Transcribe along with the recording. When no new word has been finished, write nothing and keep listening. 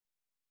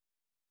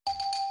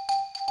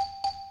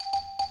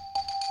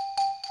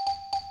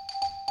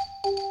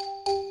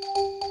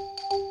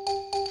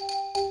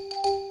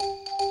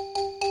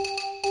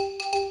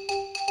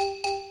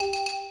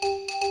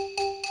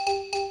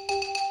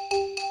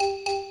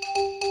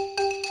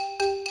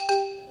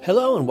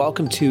Hello and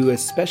welcome to a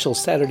special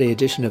Saturday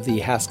edition of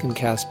the Haskin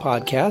Cast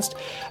podcast.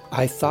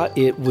 I thought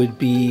it would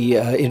be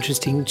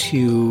interesting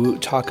to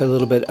talk a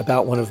little bit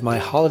about one of my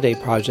holiday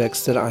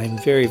projects that I'm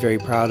very, very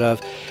proud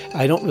of.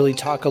 I don't really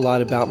talk a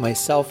lot about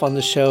myself on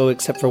the show,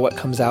 except for what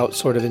comes out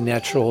sort of in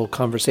natural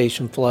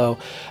conversation flow.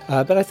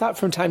 But I thought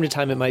from time to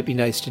time it might be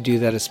nice to do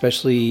that,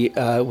 especially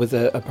with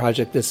a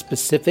project this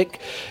specific,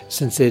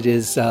 since it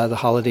is the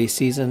holiday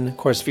season. Of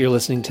course, if you're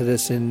listening to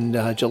this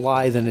in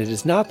July, then it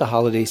is not the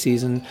holiday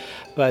season,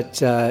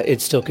 but it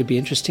still could be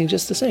interesting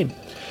just the same.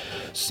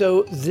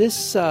 So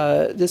this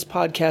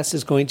podcast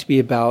is going to be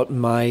about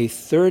my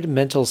third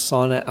Mental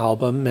Sauna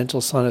album,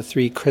 Mental Sauna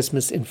 3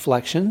 Christmas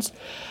Inflections.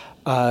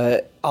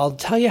 I'll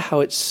tell you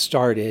how it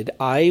started.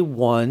 I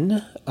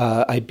won,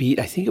 I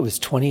think it was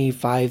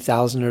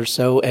 25,000 or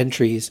so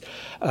entries,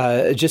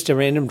 just a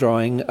random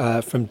drawing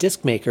from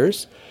Disc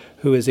Makers,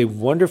 who is a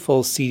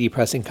wonderful CD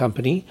pressing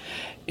company.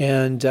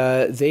 And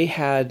they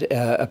had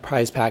a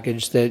prize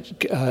package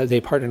that they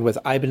partnered with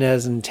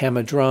Ibanez and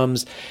Tama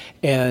Drums,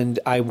 and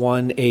I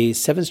won a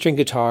 7-string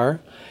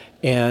guitar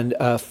and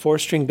a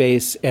 4-string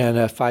bass and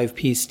a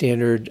 5-piece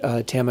standard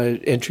Tama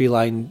entry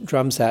line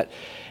drum set.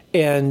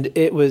 And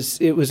it was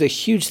a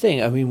huge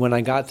thing. I mean, when I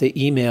got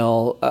the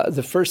email,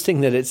 the first thing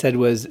that it said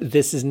was,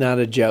 "This is not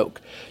a joke,"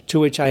 to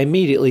which I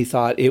immediately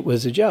thought it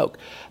was a joke.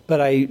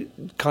 But I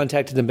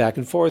contacted them back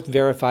and forth,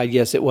 verified,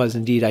 yes, it was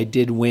indeed. I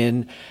did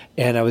win,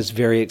 and I was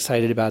very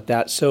excited about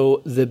that.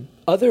 So the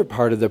other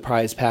part of the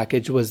prize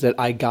package was that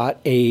I got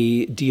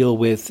a deal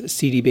with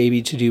CD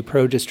Baby to do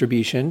pro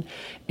distribution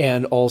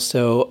and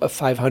also a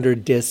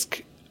 500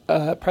 disc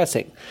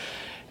pressing.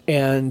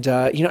 And,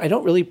 I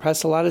don't really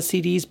press a lot of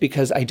CDs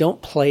because I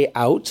don't play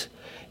out.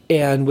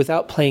 And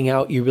without playing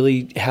out, you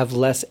really have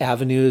less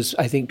avenues.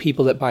 I think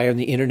people that buy on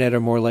the internet are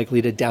more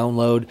likely to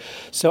download.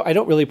 So I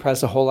don't really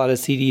press a whole lot of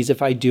CDs.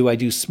 If I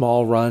do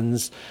small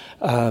runs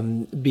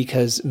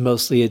because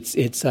mostly it's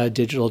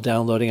digital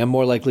downloading. I'm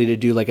more likely to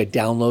do like a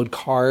download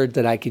card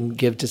that I can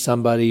give to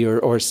somebody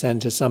or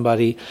send to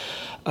somebody.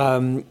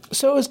 So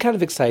it was kind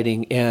of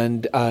exciting.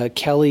 And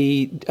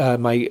Kelly,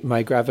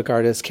 my graphic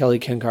artist, Kelly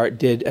Kenkart,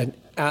 did an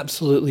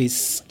absolutely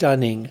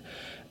stunning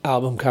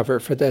album cover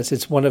for this.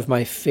 It's one of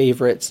my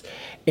favorites,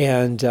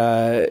 and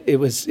it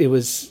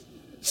was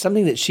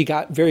something that she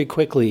got very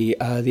quickly,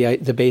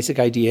 the basic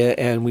idea,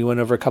 and we went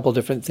over a couple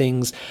different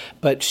things,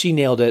 but she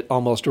nailed it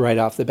almost right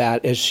off the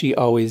bat, as she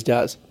always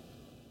does.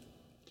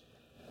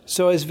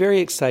 So I was very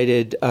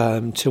excited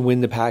to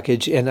win the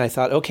package, and I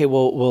thought, okay,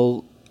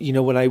 well,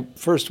 when I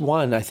first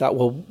won, I thought,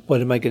 well,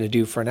 what am I going to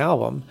do for an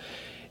album?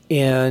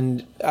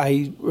 And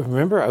I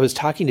remember I was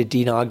talking to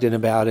Dean Ogden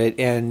about it,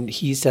 and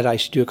he said I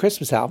should do a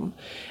Christmas album.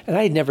 And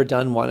I had never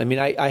done one. I mean,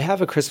 I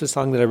have a Christmas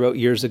song that I wrote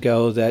years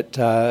ago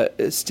that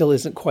still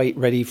isn't quite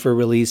ready for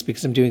release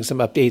because I'm doing some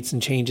updates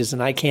and changes,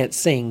 and I can't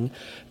sing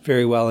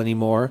very well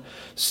anymore.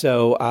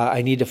 So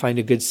I need to find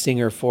a good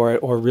singer for it,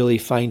 or really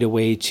find a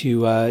way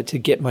to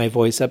get my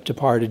voice up to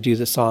par to do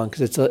the song,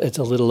 because it's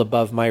a little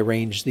above my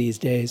range these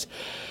days.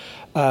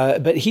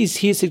 But he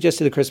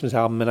suggested a Christmas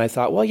album, and I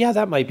thought, well, yeah,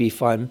 that might be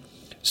fun.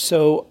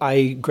 So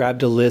I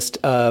grabbed a list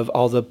of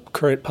all the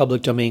current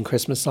public domain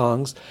Christmas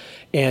songs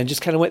and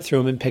just kind of went through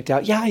them and picked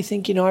out, I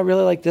think, I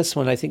really like this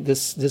one. I think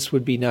this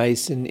would be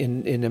nice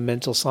in a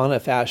Mental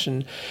Sauna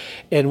fashion.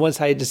 And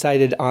once I had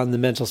decided on the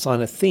Mental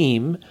Sauna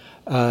theme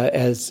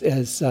as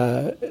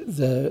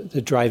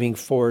the driving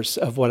force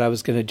of what I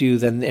was going to do,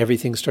 then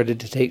everything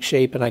started to take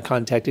shape, and I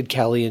contacted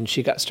Kelly, and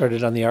she got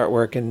started on the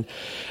artwork, and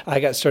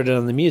I got started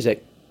on the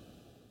music.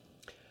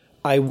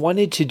 I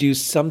wanted to do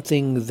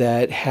something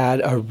that had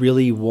a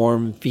really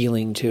warm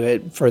feeling to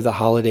it for the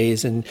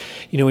holidays. And,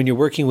 when you're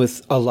working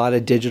with a lot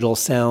of digital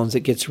sounds, it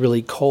gets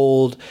really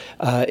cold.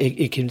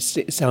 It can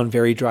sound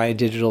very dry and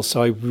digital.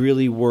 So I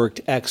really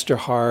worked extra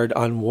hard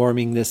on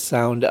warming this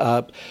sound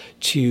up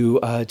to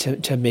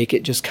make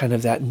it just kind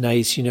of that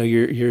nice,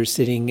 you're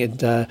sitting at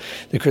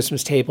the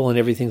Christmas table and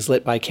everything's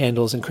lit by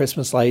candles and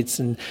Christmas lights.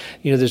 And,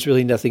 there's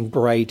really nothing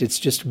bright. It's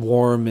just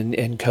warm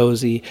and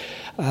cozy.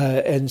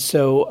 And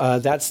so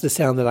that's the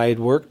sound that I had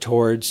worked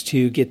towards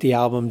to get the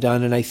album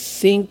done. And I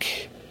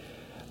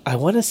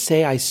want to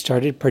say I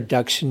started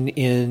production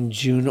in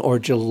June or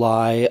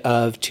July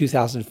of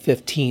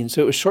 2015.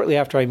 So it was shortly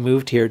after I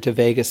moved here to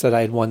Vegas that I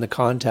had won the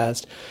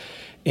contest,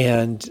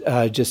 and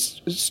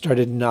just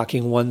started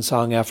knocking one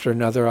song after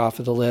another off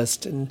of the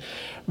list, and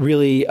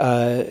really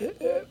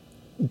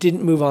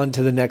didn't move on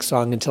to the next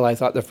song until I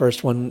thought the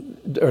first one,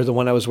 or the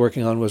one I was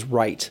working on, was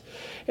right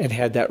and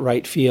had that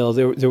right feel.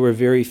 There were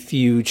very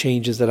few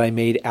changes that I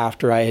made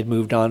after I had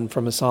moved on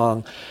from a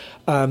song.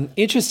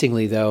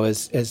 Interestingly, though,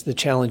 as the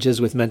challenges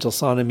with Mental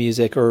Sauna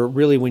music, or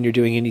really when you're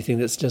doing anything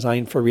that's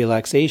designed for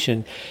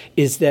relaxation,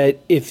 is that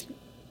if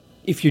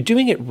you're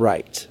doing it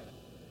right,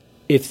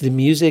 if the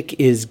music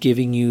is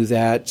giving you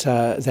that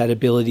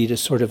ability to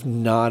sort of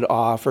nod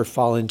off or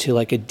fall into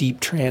like a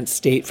deep trance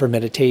state for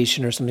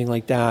meditation or something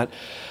like that,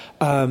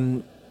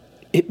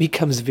 it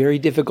becomes very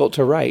difficult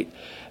to write.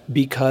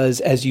 because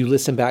as you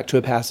listen back to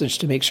a passage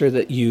to make sure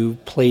that you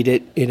played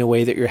it in a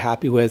way that you're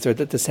happy with or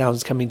that the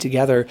sound's coming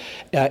together,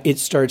 it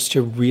starts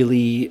to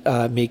really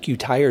make you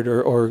tired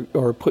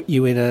or put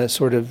you in a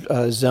sort of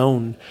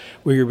zone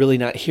where you're really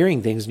not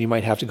hearing things, and you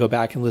might have to go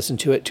back and listen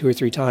to it 2 or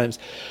 3 times.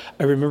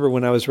 I remember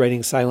when I was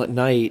writing Silent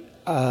Night,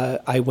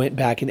 I went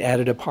back and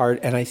added a part,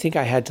 and I think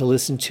I had to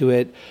listen to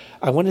it,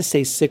 I want to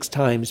say 6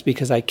 times,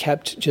 because I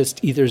kept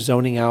just either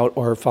zoning out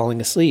or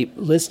falling asleep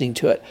listening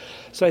to it.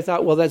 So I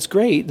thought, well, that's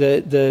great.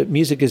 The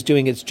music is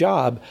doing its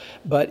job,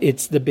 but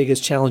it's the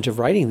biggest challenge of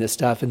writing this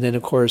stuff. And then,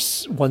 of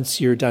course, once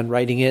you're done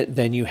writing it,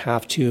 then you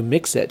have to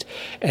mix it.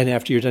 And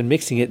after you're done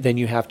mixing it, then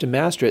you have to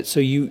master it.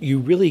 So you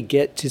really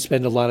get to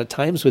spend a lot of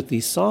times with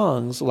these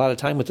songs, a lot of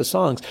time with the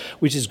songs,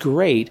 which is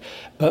great.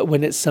 But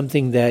when it's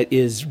something that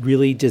is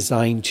really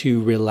designed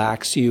to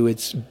relax you,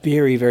 it's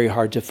very, very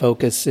hard to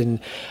focus, and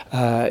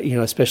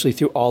especially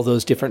through all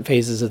those different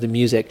phases of the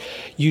music.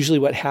 Usually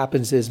what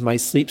happens is my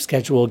sleep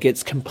schedule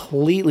gets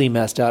completely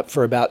messed up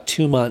for about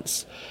 2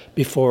 months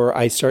before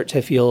I start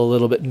to feel a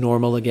little bit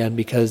normal again,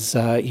 because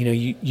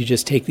you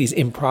just take these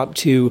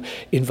impromptu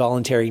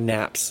involuntary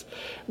naps,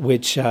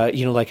 which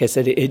like I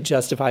said, it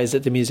justifies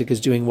that the music is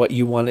doing what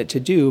you want it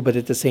to do, but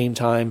at the same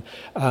time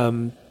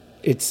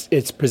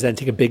it's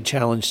presenting a big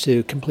challenge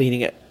to completing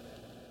it.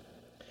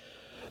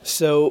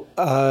 So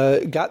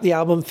got the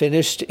album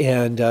finished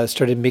and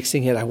started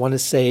mixing it, I want to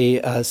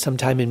say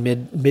sometime in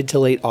mid to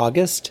late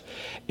August,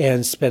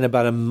 and spent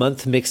about a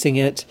month mixing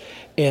it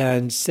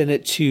and sent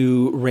it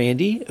to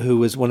Randy, who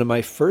was one of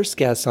my first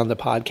guests on the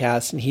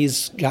podcast. And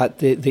he's got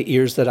the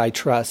ears that I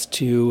trust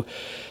to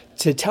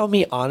tell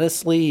me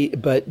honestly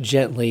but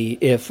gently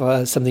if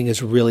something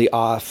is really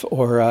off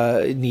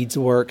or needs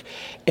work.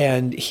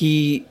 And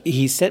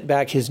he sent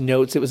back his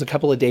notes. It was a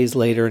couple of days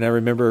later, and I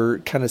remember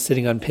kind of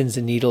sitting on pins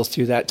and needles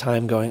through that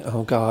time going,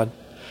 oh God,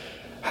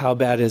 how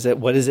bad is it?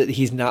 What is it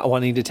he's not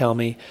wanting to tell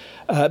me?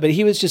 But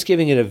he was just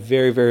giving it a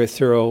very, very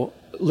thorough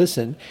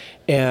listen,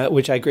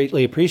 which I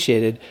greatly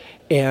appreciated.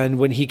 And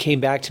when he came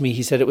back to me,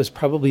 he said it was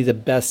probably the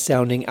best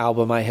sounding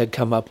album I had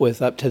come up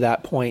with up to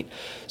that point.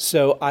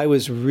 So I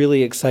was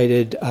really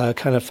excited,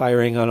 kind of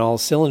firing on all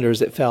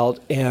cylinders, it felt,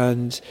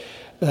 and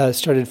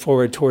started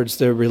forward towards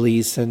the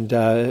release, and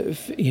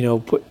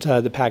put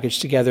the package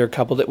together,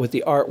 coupled it with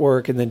the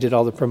artwork, and then did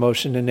all the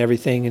promotion and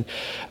everything. And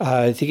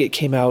I think it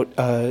came out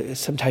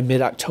sometime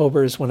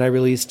mid-October is when I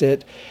released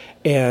it.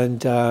 And,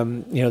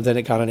 then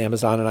it got on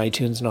Amazon and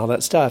iTunes and all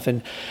that stuff.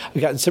 And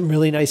I've gotten some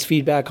really nice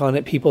feedback on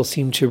it. People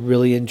seem to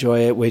really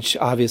enjoy it, which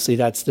obviously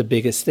that's the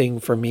biggest thing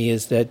for me,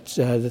 is that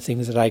the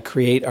things that I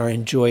create are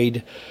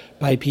enjoyed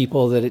by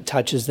people, that it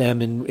touches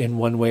them in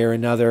one way or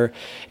another.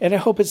 And I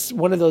hope it's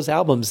one of those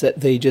albums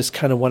that they just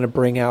kind of want to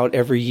bring out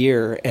every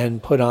year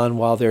and put on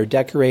while they're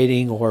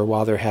decorating, or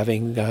while they're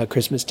having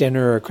Christmas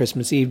dinner or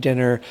Christmas Eve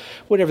dinner,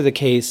 whatever the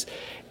case,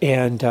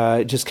 and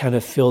just kind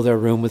of fill their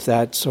room with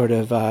that sort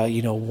of,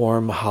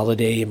 warm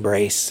holiday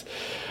embrace,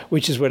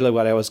 which is really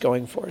what I was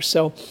going for.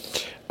 So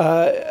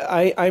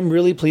I'm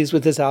really pleased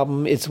with this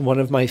album. It's one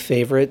of my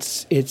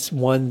favorites. It's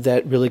one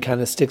that really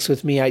kind of sticks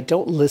with me. I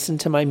don't listen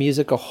to my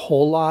music a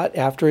whole lot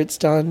after it's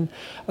done.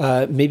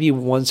 Maybe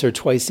once or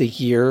twice a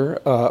year,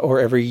 or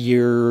every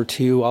year or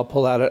two, I'll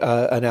pull out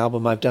an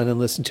album I've done and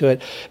listen to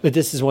it. But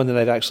this is one that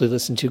I've actually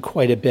listened to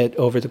quite a bit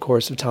over the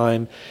course of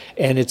time.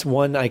 And it's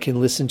one I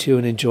can listen to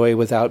and enjoy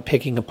without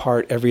picking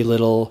apart every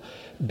little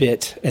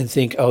bit and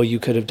think, oh, you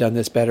could have done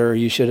this better, or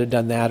you should have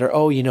done that, or,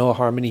 oh, a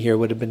harmony here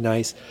would have been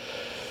nice.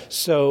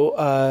 So,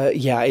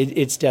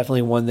 it's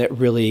definitely one that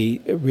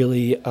really,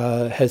 really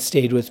has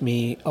stayed with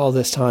me all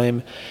this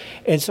time.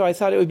 And so I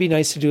thought it would be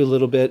nice to do a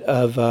little bit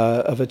of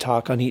a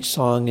talk on each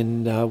song,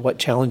 and what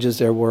challenges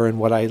there were and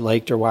what I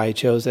liked or why I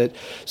chose it.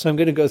 So I'm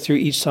going to go through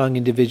each song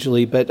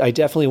individually, but I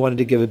definitely wanted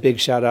to give a big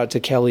shout out to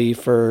Kelly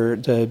for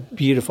the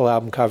beautiful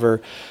album cover.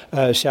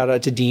 Shout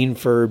out to Dean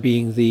for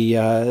being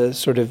the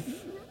sort of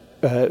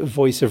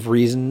voice of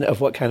reason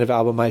of what kind of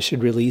album I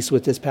should release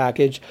with this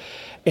package.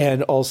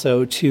 And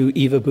also to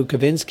Eva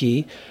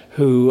Bukovinsky,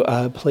 who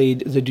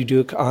played the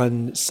duduk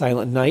on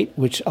Silent Night,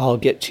 which I'll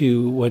get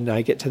to when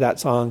I get to that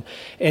song,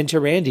 and to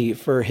Randy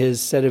for his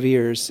set of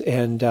ears,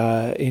 and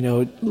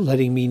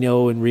letting me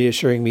know and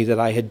reassuring me that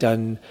I had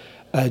done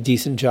a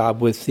decent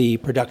job with the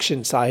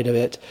production side of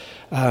it,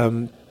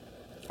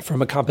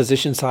 from a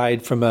composition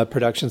side, from a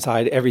production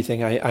side,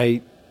 everything.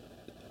 I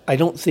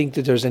don't think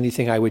that there's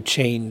anything I would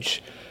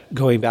change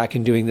going back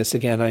and doing this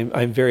again.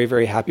 I'm very,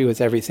 very happy with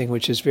everything,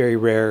 which is very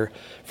rare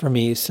for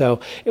me.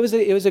 So it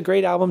was a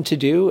great album to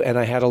do, and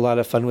I had a lot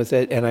of fun with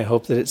it, and I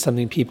hope that it's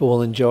something people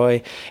will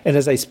enjoy. And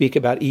as I speak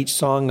about each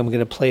song, I'm going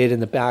to play it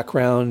in the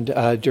background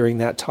during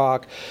that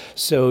talk,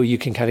 so you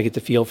can kind of get the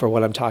feel for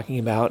what I'm talking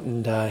about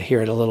and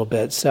hear it a little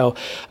bit. So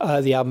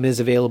the album is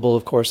available,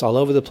 of course, all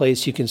over the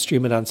place. You can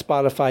stream it on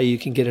Spotify. You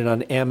can get it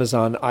on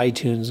Amazon,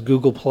 iTunes,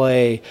 Google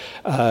Play,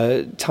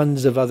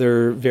 tons of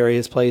other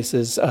various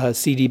places,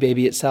 CD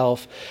Baby itself.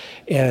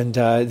 And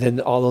then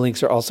all the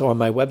links are also on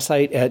my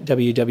website at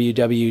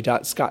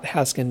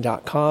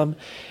www.scotthaskin.com.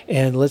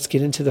 And let's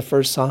get into the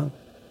first song.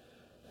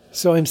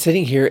 So I'm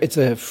sitting here. It's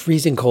a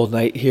freezing cold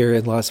night here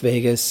in Las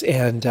Vegas,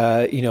 and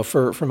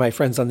for my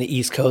friends on the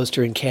East Coast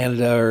or in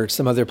Canada or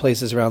some other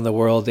places around the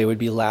world, they would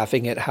be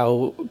laughing at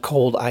how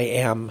cold I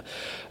am.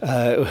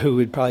 Who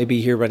would probably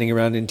be here running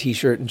around in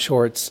t-shirt and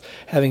shorts,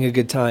 having a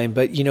good time.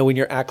 But when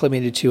you're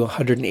acclimated to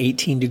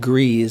 118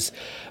 degrees,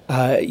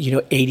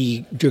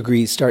 80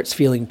 degrees starts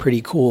feeling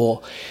pretty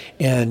cool.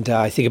 And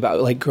I think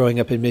about like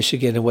growing up in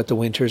Michigan and what the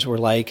winters were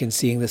like and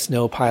seeing the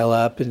snow pile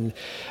up. And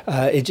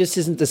it just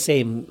isn't the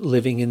same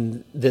living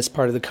in this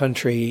part of the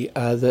country.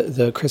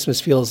 The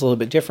Christmas feels a little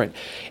bit different.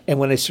 And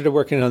when I started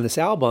working on this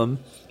album,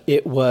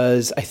 it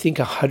was, I think,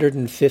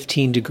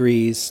 115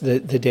 degrees the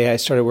day I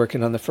started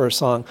working on the first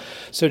song.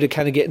 So to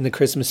kind of get in the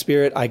Christmas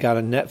spirit, I got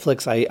on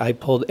Netflix. I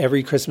pulled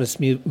every Christmas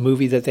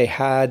movie that they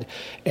had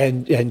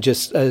and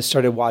just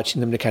started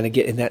watching them to kind of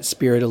get in that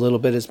spirit a little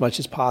bit as much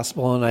as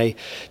possible. And I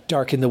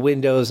darkened the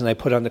windows and I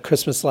put on the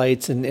Christmas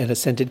lights and a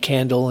scented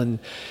candle and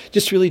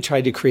just really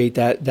tried to create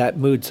that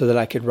mood so that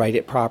I could write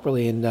it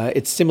properly. And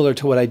it's similar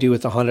to what I do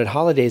with the Haunted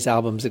Holidays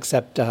albums,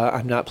 except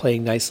I'm not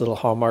playing nice little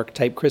Hallmark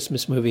type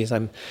Christmas movies.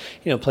 I'm,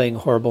 playing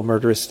horrible,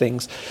 murderous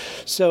things.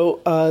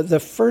 So the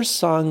first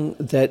song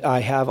that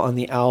I have on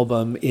the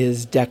album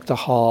is Deck the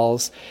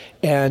Halls.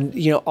 And,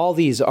 all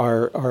these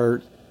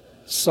are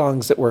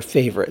songs that were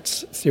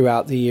favorites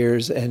throughout the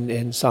years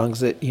and songs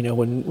that,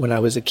 when I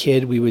was a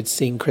kid, we would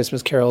sing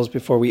Christmas carols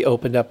before we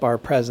opened up our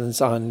presents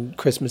on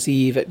Christmas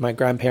Eve at my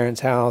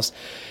grandparents' house.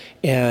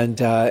 And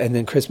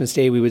then Christmas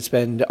Day, we would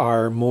spend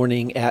our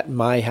morning at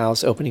my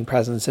house opening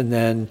presents, and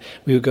then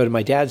we would go to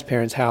my dad's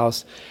parents'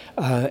 house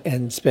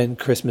and spend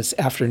Christmas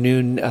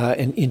afternoon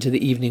and into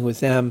the evening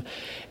with them.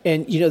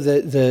 And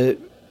the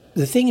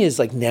thing is,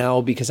 like now,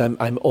 because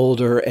I'm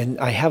older and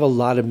I have a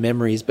lot of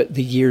memories, but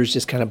the years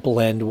just kind of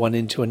blend one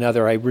into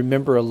another. I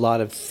remember a lot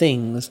of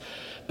things,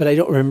 but I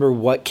don't remember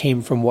what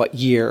came from what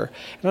year.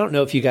 And I don't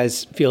know if you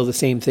guys feel the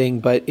same thing,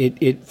 but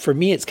it for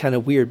me, it's kind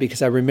of weird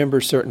because I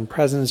remember certain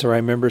presents or I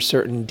remember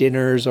certain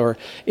dinners or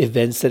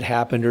events that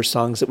happened or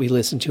songs that we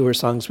listened to or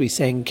songs we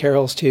sang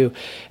carols to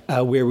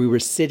where we were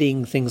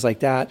sitting, things like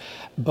that.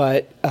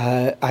 But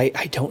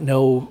I don't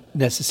know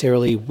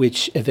necessarily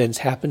which events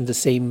happened the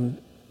same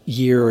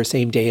year or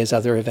same day as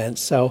other events.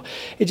 So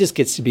it just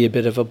gets to be a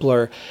bit of a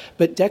blur.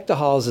 But Deck the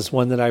Halls is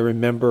one that I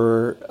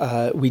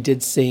remember we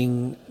did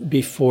sing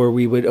before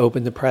we would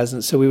open the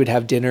presents. So we would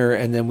have dinner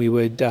and then we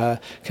would kind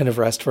of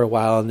rest for a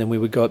while and then we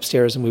would go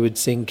upstairs and we would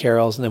sing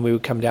carols and then we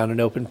would come down and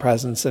open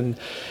presents and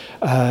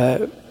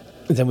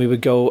then we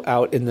would go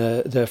out in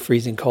the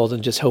freezing cold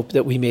and just hope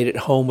that we made it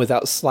home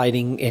without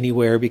sliding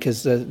anywhere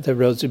because the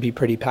roads would be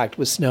pretty packed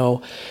with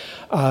snow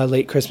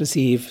late Christmas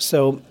Eve.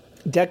 So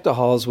Deck the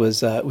Halls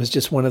was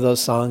just one of those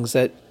songs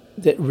that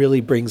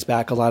really brings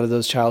back a lot of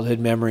those childhood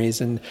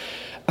memories. And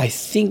I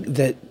think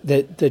that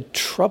the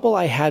trouble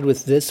I had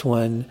with this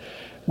one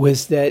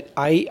was that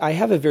I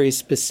have a very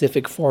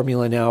specific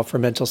formula now for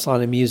mental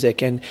sauna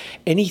music, and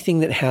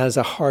anything that has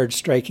a hard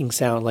striking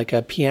sound like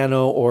a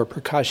piano or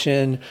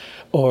percussion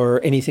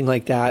or anything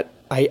like that,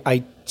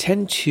 I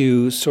tend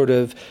to sort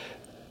of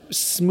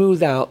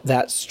smooth out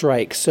that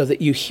strike so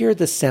that you hear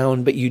the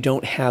sound, but you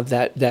don't have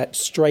that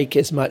strike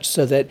as much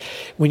so that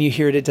when you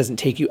hear it, it doesn't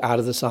take you out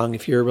of the song.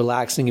 If you're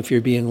relaxing, if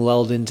you're being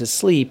lulled into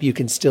sleep, you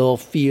can still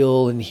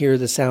feel and hear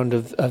the sound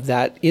of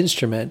that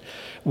instrument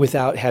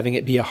without having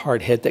it be a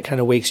hard hit that kind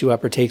of wakes you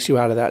up or takes you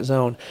out of that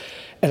zone.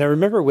 And I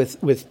remember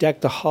with Deck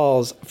the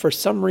Halls, for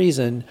some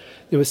reason,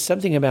 there was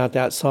something about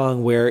that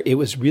song where it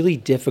was really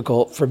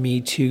difficult for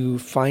me to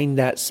find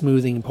that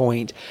smoothing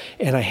point.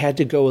 And I had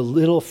to go a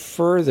little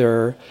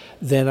further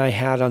than I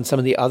had on some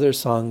of the other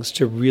songs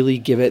to really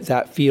give it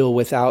that feel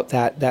without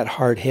that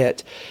hard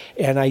hit.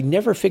 And I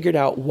never figured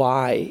out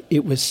why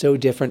it was so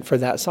different for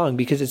that song,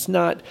 because it's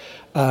not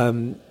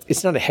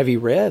a heavy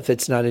riff.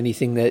 It's not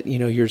anything that,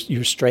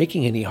 you're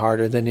striking any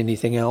harder than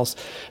anything else.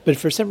 But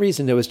for some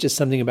reason, there was just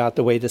something about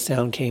the way the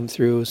sound came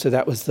through. So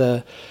that was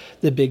the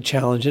big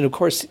challenge. And of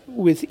course,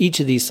 with each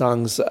of these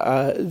songs,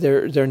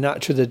 they're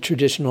not to the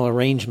traditional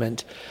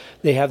arrangement.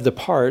 They have the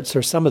parts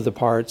or some of the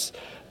parts,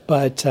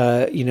 but,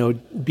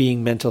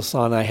 being mental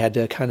sauna, I had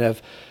to kind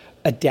of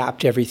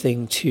adapt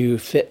everything to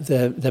fit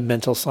the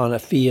mental sauna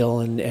feel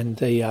and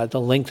the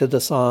length of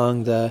the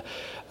song, the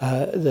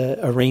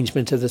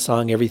arrangement of the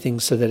song, everything,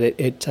 so that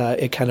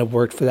it kind of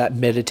worked for that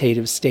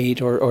meditative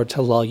state or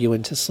to lull you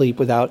into sleep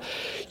without.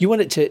 You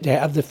want it to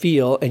have the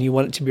feel and you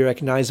want it to be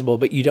recognizable,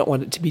 but you don't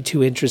want it to be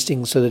too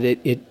interesting so that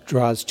it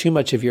draws too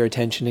much of your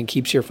attention and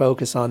keeps your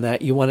focus on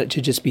that. You want it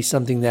to just be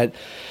something that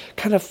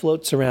kind of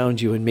floats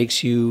around you and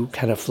makes you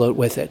kind of float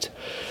with it.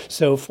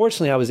 So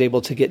fortunately, I was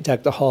able to get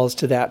Deck the Halls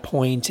to that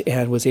point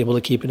and was able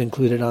to keep it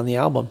included on the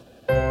album.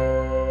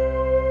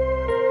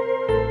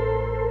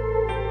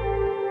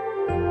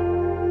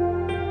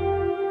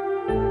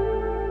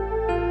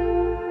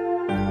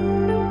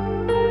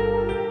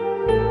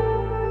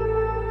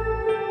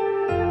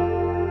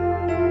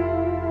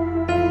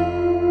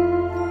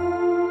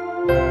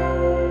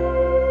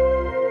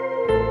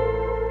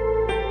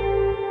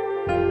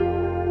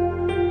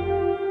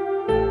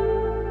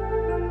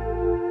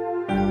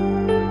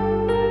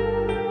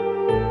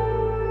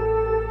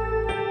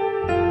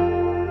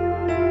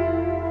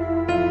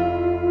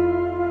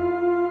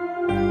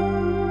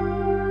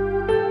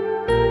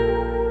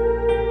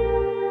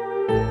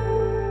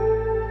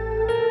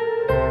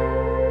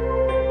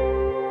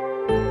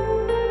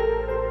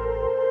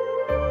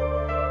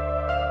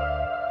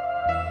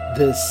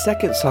 The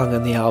second song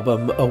on the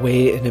album,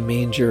 Away in a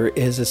Manger,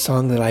 is a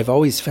song that I've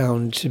always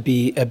found to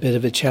be a bit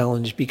of a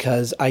challenge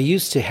because I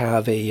used to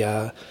have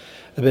a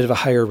bit of a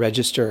higher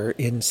register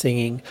in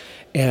singing.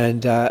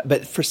 And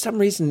but for some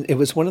reason, it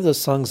was one of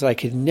those songs that I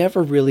could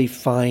never really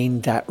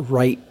find that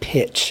right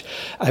pitch.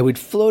 I would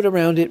float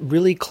around it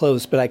really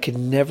close, but I could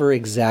never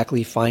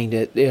exactly find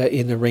it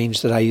in the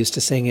range that I used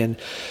to sing in.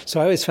 So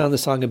I always found the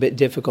song a bit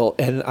difficult,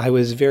 and I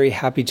was very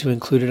happy to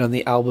include it on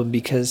the album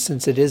because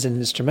since it is an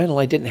instrumental,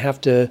 I didn't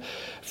have to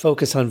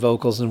focus on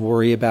vocals and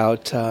worry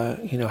about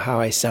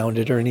how I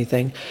sounded or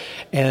anything.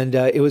 And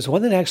it was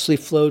one that actually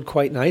flowed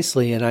quite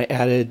nicely, and I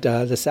added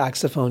the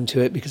saxophone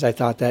to it because I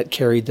thought that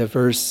carried the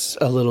verse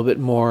a little bit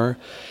more.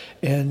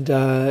 And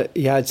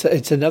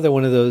it's another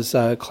one of those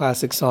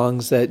classic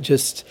songs that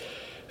just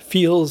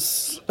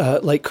feels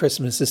like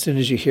Christmas as soon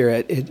as you hear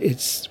it.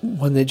 It's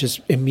one that just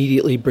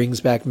immediately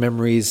brings back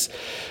memories,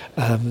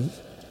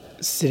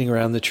 sitting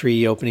around the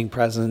tree, opening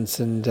presents,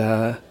 and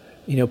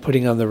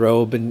putting on the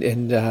robe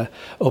and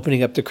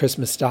opening up the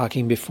Christmas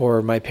stocking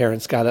before my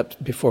parents got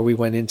up, before we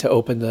went in to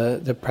open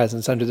the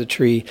presents under the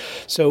tree.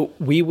 So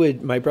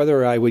my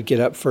brother or I would get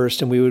up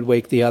first, and we would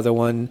wake the other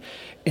one,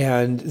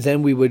 and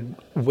then we would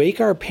wake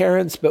our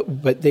parents,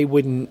 but they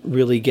wouldn't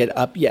really get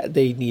up yet.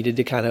 They needed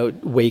to kind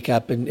of wake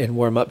up and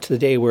warm up to the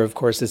day, where, of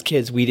course, as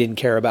kids, we didn't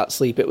care about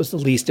sleep. It was the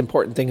least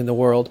important thing in the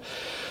world.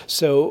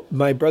 So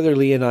my brother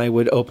Lee and I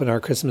would open our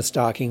Christmas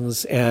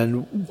stockings,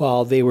 and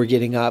while they were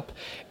getting up,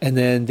 and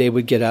then they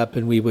would get up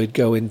and we would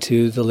go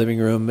into the living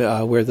room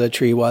where the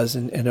tree was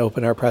and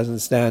open our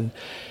presents then.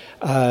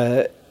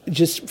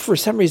 Just for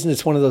some reason,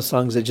 it's one of those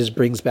songs that just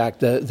brings back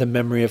the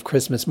memory of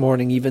Christmas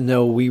morning, even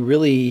though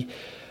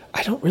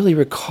I don't really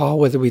recall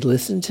whether we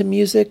listened to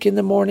music in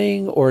the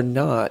morning or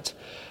not.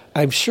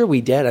 I'm sure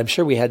we did. I'm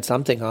sure we had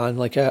something on,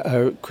 like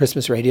a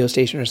Christmas radio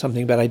station or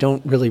something, but I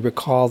don't really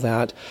recall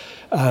that.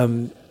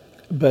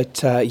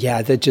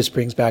 That just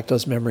brings back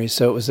those memories.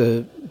 So it was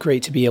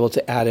great to be able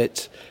to add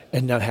it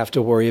and not have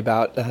to worry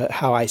about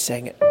how I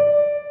sang it.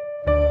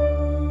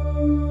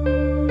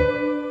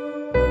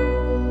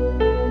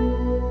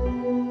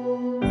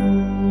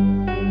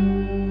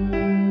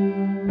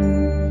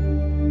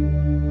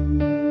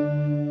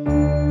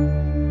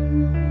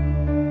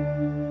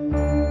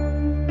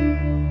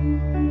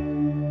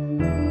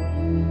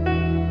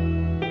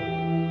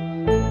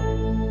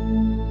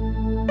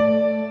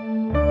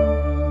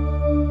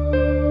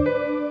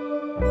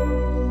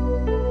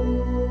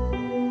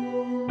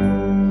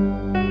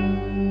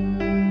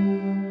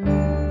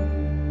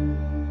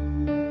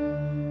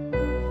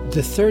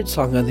 The third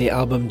song on the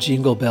album,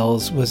 Jingle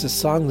Bells, was a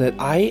song that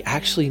I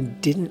actually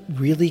didn't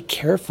really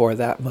care for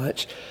that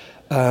much.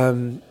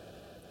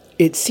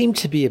 It seemed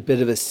to be a bit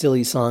of a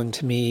silly song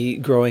to me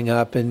growing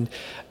up, and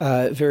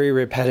very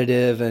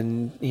repetitive.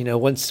 And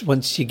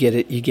once you get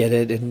it, you get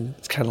it, and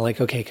it's kind of like,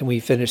 okay, can we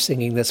finish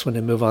singing this one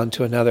and move on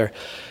to another?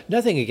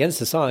 Nothing against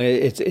the song;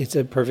 it's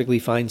a perfectly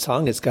fine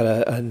song. It's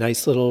got a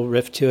nice little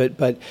riff to it,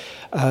 but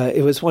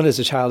it was one as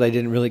a child I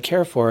didn't really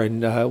care for.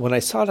 And when I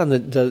saw it on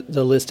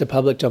the list of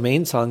public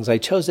domain songs, I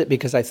chose it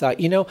because I thought,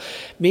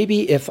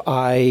 maybe if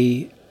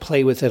I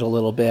play with it a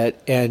little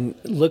bit and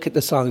look at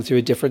the song through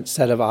a different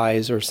set of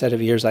eyes or set of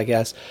ears, I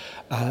guess,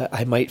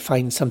 I might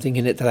find something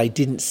in it that I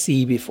didn't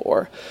see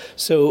before.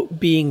 So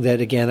being that,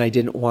 again, I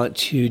didn't want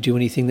to do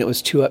anything that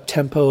was too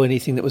up-tempo,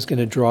 anything that was going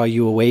to draw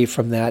you away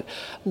from that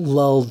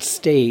lulled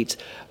state,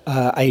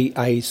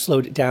 I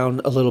slowed it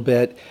down a little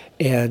bit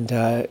and,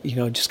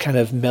 just kind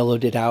of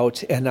mellowed it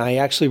out. And I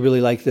actually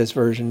really like this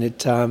version.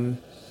 It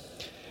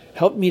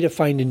helped me to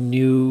find a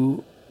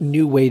new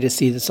way to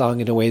see the song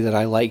in a way that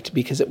I liked,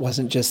 because it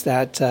wasn't just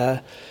that,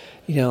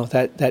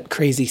 that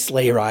crazy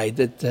sleigh ride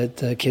that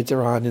the kids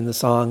are on in the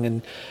song.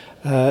 And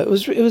it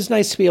was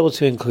nice to be able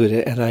to include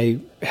it. And I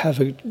have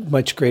a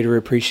much greater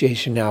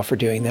appreciation now for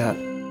doing that.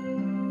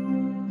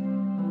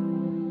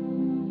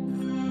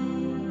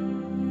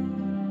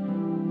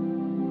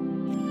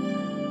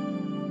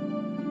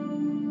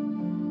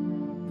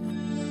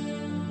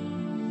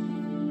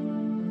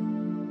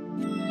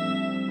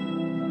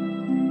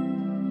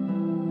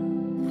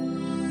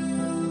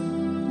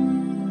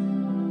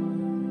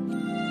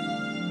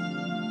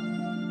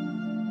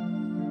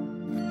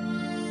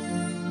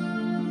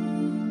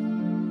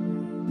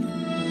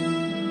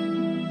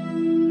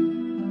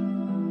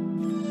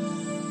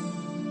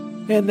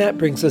 And that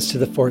brings us to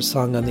the fourth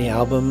song on the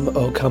album,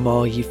 "O Come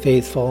All Ye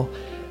Faithful."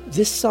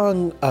 This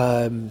song,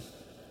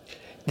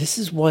 this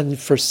is one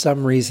for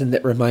some reason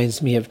that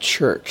reminds me of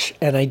church.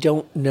 And I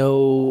don't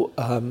know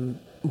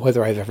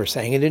whether I've ever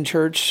sang it in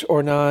church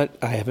or not.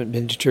 I haven't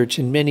been to church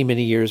in many,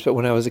 many years, but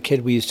when I was a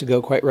kid, we used to go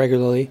quite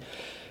regularly.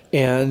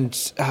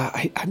 And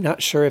I'm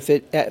not sure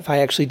if I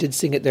actually did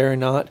sing it there or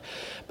not,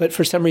 but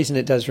for some reason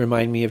it does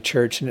remind me of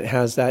church, and it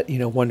has that,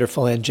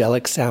 wonderful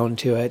angelic sound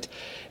to it.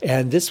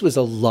 And this was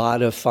a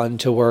lot of fun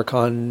to work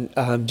on,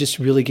 just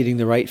really getting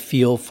the right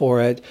feel for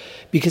it,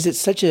 because it's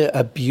such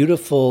a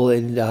beautiful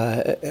and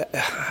I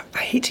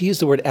hate to use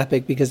the word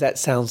epic because that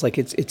sounds like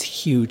it's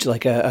huge,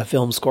 like a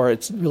film score.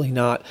 It's really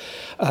not.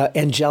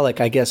 Angelic,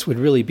 I guess, would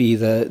really be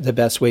the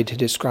best way to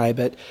describe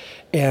it.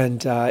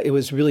 And it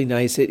was really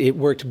nice. It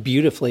worked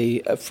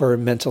beautifully for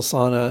Mental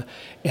Sauna.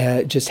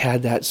 It just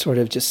had that sort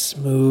of just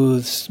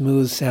smooth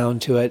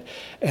sound to it.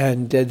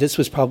 And this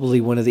was probably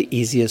one of the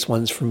easiest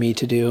ones for me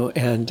to do.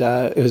 And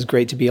it was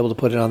great to be able to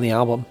put it on the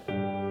album.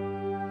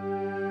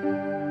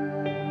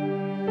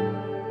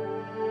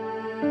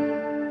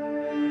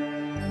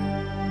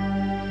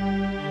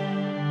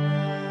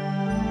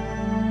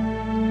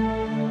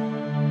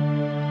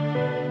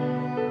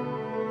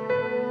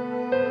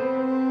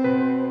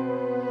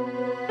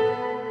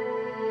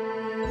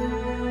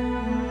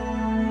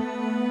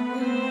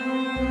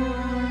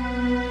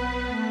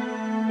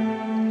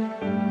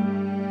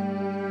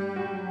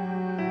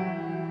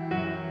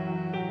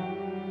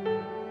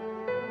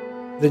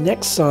 The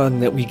next song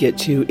that we get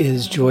to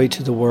is Joy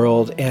to the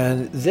World,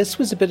 and this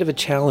was a bit of a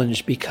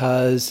challenge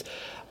because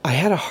I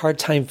had a hard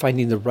time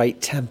finding the right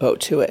tempo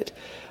to it.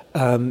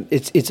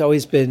 It's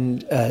always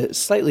been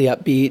slightly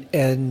upbeat,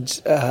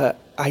 and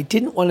I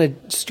didn't want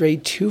to stray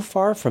too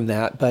far from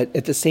that, but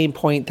at the same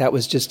point, that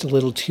was just a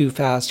little too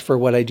fast for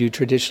what I do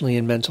traditionally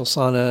in Mental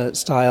Sauna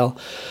style.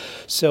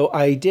 So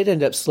I did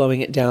end up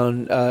slowing it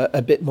down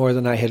a bit more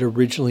than I had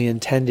originally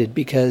intended,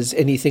 because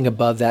anything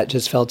above that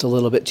just felt a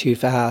little bit too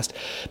fast.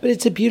 But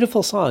it's a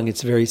beautiful song.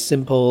 It's very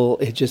simple.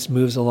 It just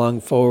moves along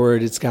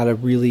forward. It's got a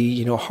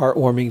really,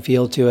 heartwarming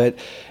feel to it,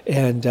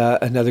 and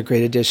another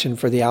great addition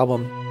for the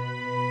album.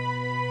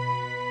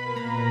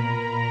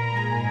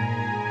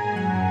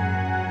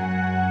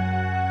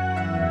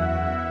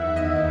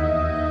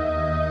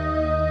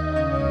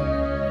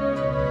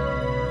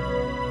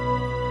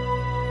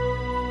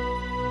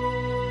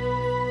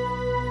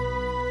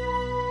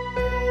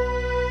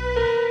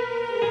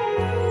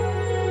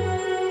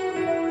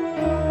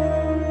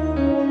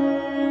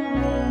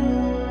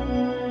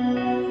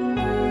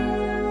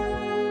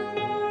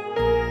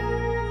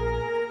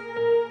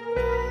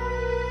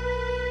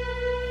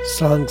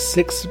 Song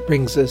 6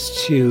 brings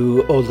us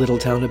to O Little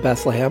Town of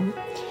Bethlehem.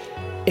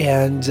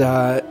 And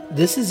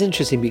this is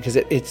interesting because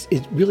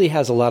it really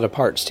has a lot of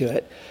parts to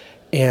it.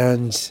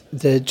 And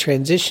the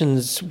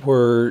transitions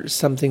were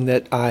something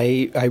that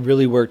I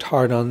really worked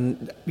hard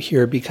on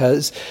here,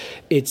 because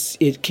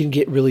it can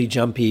get really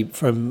jumpy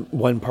from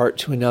one part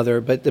to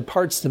another. But the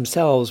parts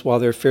themselves, while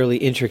they're fairly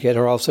intricate,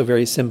 are also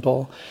very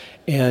simple.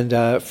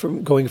 And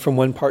from going from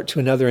one part to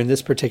another in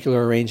this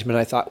particular arrangement,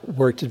 I thought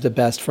worked the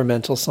best for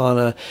Mental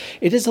Sauna.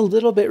 It is a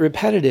little bit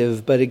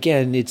repetitive, but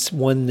again, it's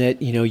one that,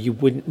 you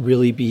wouldn't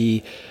really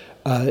be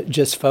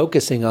just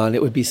focusing on.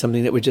 It would be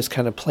something that would just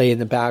kind of play in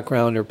the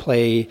background, or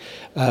play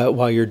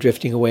while you're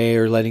drifting away,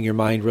 or letting your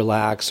mind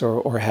relax,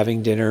 or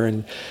having dinner,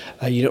 and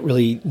you don't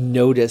really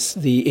notice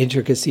the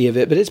intricacy of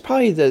it. But it's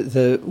probably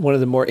the one of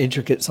the more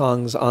intricate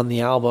songs on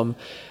the album.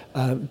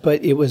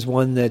 But it was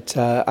one that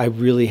I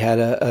really had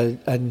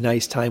a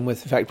nice time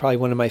with. In fact, probably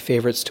one of my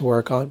favorites to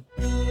work on.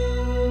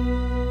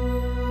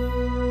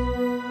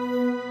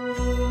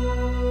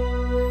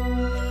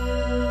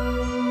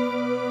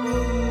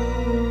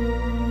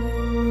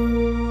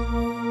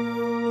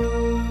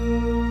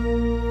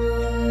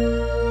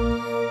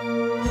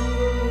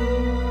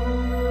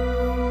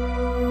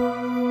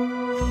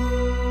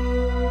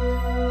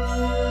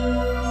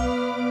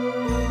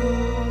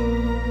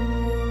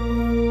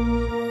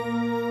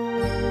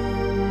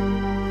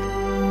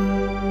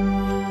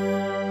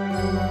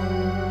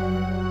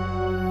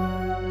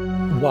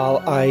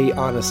 While I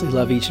honestly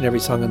love each and every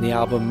song on the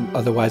album,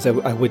 otherwise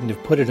I wouldn't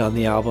have put it on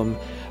the album,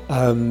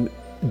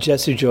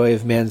 Jesu Joy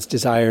of Man's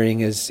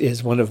Desiring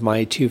is one of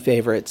my two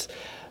favorites.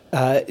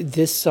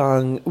 This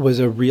song was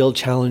a real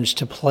challenge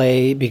to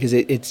play because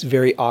it's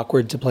very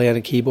awkward to play on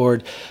a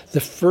keyboard.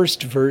 The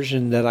first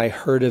version that I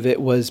heard of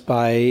it was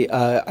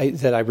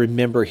that I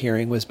remember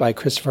hearing was by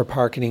Christopher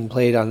Parkening,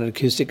 played on an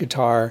acoustic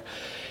guitar.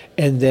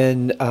 And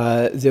then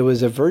there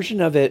was a version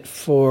of it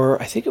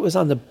I think it was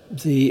on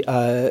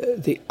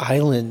the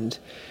Island.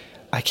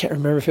 I can't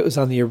remember if it was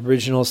on the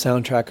original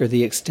soundtrack or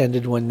the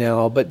extended one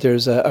now, but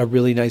there's a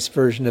really nice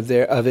version of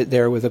it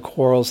there with a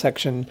choral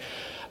section.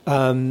 But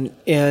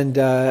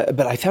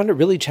I found it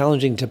really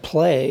challenging to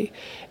play,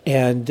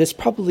 and this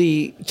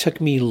probably took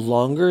me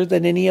longer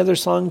than any other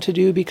song to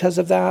do because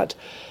of that.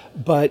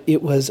 But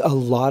it was a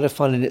lot of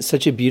fun, and it's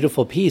such a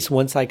beautiful piece.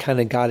 Once I kind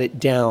of got it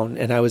down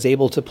and I was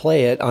able to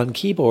play it on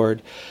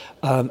keyboard,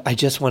 I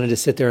just wanted to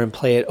sit there and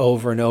play it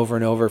over and over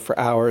and over for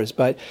hours.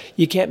 But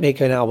you can't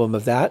make an album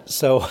of that,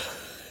 so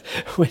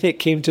when it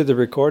came to the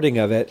recording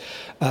of it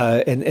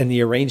and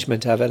the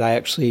arrangement of it, I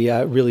actually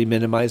really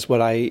minimized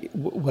what I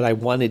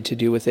wanted to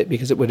do with it,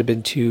 because it would have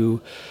been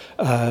too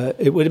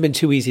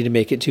easy to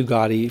make it too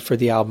gaudy for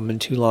the album and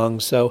too long.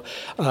 So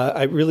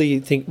I really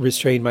think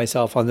restrained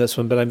myself on this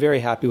one, but I'm very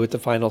happy with the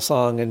final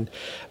song. And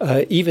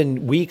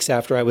even weeks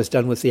after I was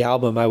done with the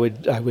album, I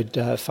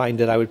would find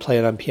that I would play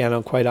it on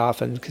piano quite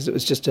often, because it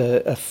was just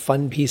a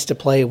fun piece to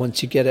play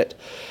once you get it.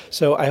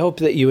 So I hope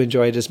that you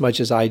enjoy it as much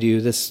as I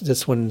do.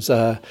 This one's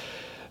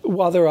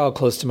while they're all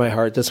close to my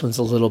heart, this one's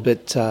a little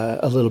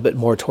bit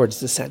more towards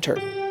the center.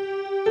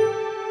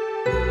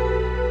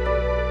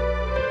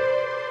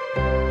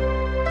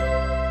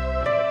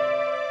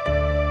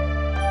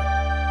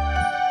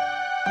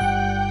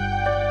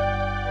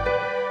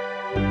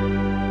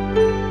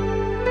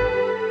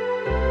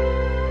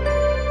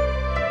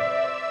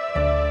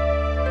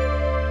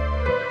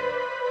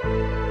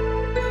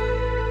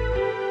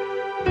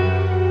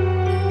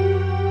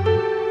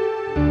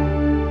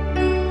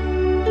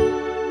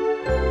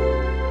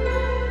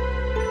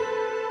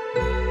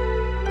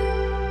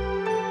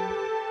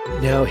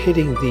 Now,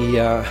 hitting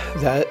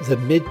the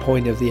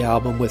midpoint of the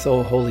album with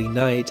 "Oh Holy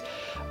Night,"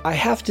 I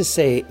have to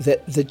say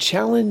that the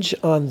challenge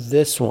on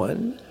this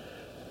one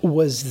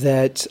was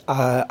that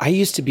I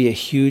used to be a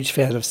huge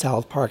fan of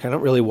South Park. I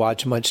don't really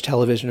watch much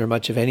television or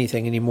much of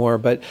anything anymore,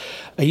 but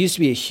I used to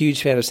be a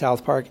huge fan of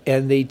South Park,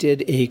 and they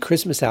did a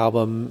Christmas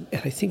album,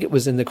 and I think it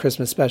was in the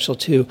Christmas special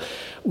too,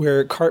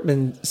 where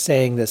Cartman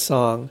sang this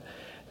song.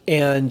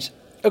 And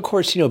of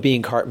course,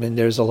 being Cartman,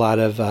 there's a lot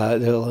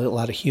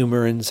of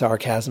humor and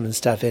sarcasm and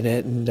stuff in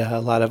it, and a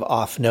lot of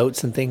off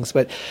notes and things.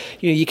 But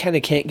you kind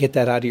of can't get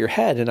that out of your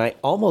head. And I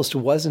almost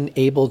wasn't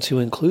able to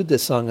include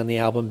this song on the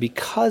album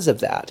because of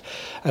that.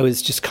 I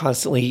was just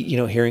constantly,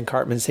 hearing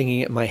Cartman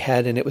singing it in my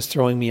head, and it was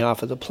throwing me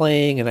off of the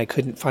playing, and I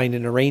couldn't find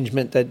an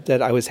arrangement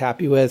that I was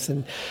happy with.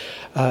 And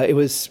it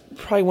was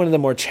probably one of the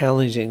more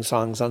challenging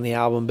songs on the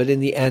album, but in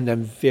the end,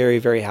 I'm very,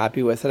 very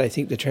happy with it. I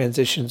think the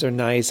transitions are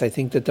nice. I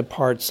think that the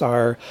parts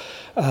are,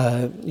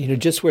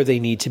 just where they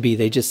need to be.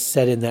 They just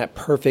set in that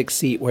perfect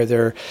seat where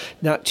they're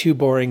not too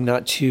boring,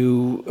 not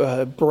too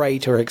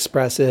bright or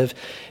expressive,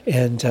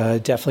 and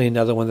definitely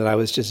another one that I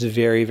was just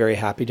very, very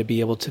happy to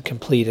be able to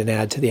complete and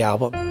add to the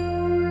album.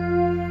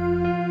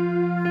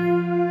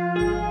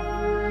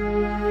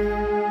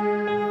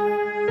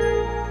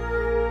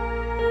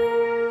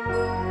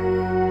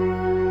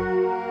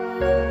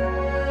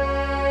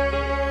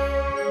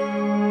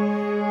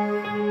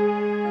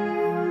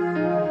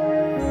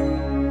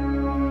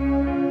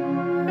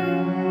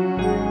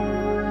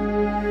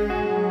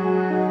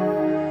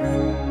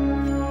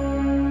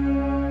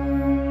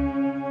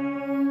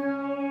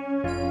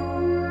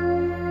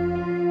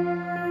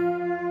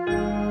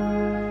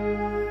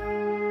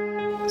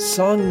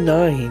 Song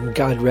 9,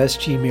 God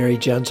Rest Ye Merry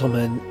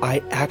Gentlemen,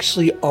 I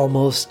actually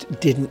almost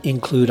didn't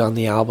include on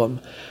the album.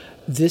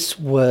 This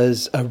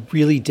was a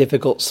really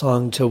difficult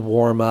song to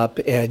warm up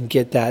and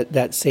get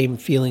that same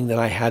feeling that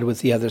I had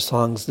with the other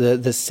songs.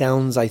 The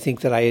sounds I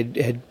think that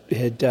I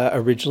had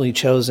originally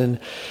chosen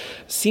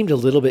seemed a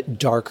little bit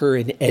darker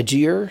and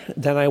edgier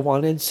than I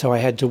wanted, so I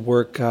had to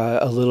work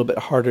a little bit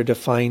harder to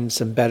find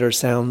some better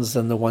sounds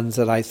than the ones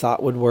that I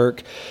thought would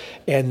work.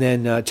 And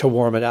then to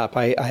warm it up,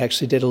 I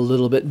actually did a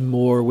little bit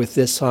more with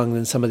this song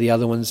than some of the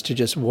other ones to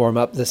just warm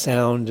up the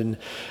sound, and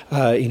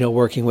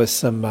working with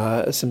some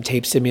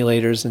tape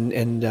simulators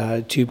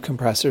and tube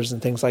compressors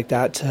and things like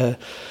that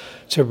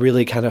to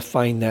really kind of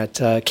find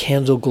that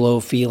candle glow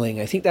feeling.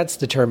 I think that's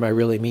the term I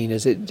really mean,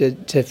 is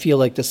it to feel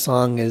like the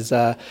song has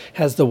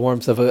the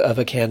warmth of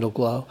a candle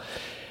glow.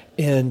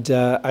 And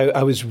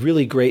I was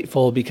really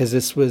grateful, because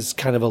this was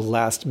kind of a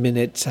last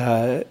minute,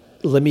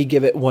 let me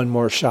give it one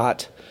more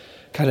shot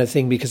kind of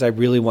thing, because I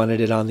really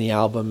wanted it on the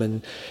album.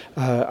 And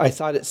I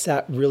thought it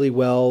sat really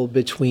well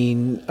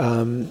between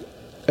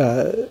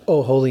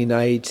Oh Holy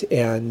Night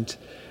and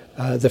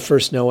The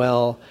First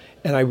Noel.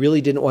 And I really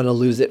didn't want to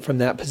lose it from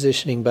that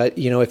positioning. But,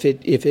 if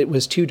it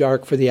was too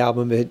dark for the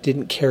album, if it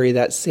didn't carry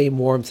that same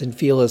warmth and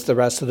feel as the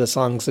rest of the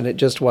songs, then it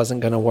just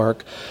wasn't going to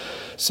work.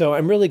 So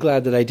I'm really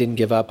glad that I didn't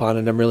give up on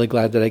it. I'm really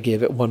glad that I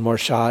gave it one more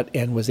shot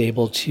and was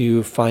able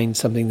to find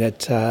something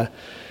that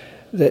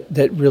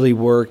really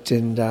worked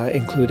and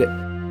include it.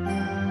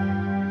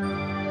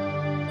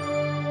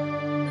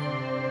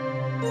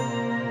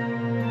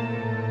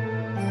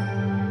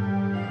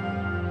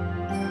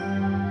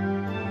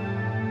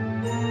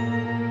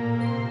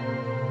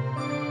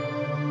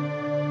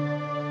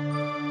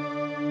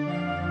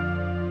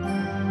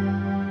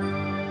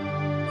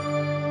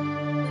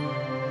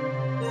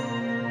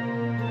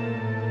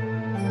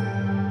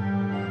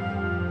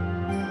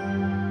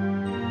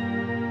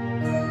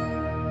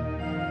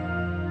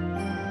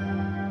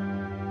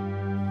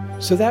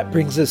 So that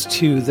brings us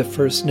to The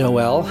First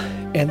Noel,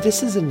 and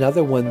this is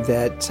another one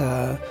that,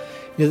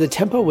 the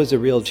tempo was a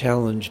real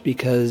challenge,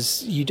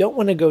 because you don't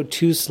want to go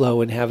too slow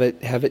and have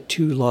it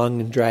too long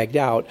and dragged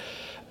out,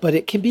 but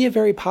it can be a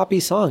very poppy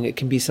song. It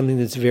can be something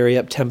that's very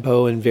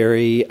up-tempo and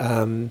very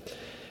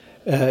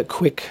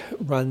quick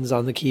runs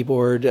on the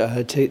keyboard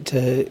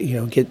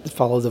to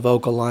follow the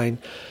vocal line.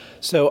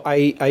 So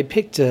I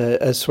picked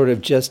a sort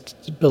of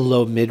just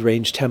below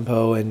mid-range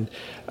tempo, and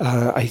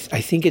I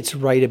think it's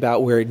right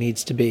about where it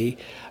needs to be.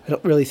 I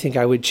don't really think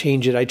I would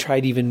change it. I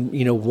tried even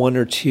one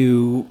or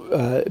two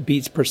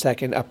beats per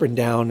second up and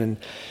down, and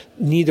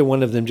neither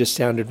one of them just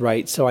sounded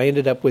right. So I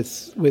ended up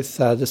with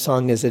the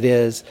song as it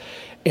is,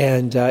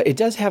 and it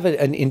does have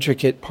an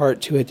intricate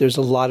part to it. There's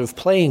a lot of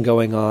playing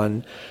going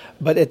on.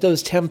 But at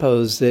those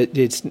tempos,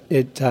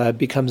 it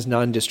becomes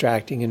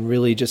non-distracting and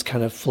really just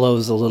kind of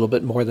flows a little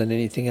bit more than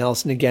anything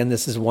else. And again,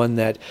 this is one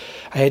that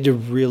I had to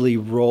really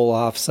roll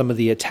off some of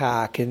the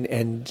attack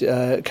and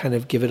kind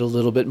of give it a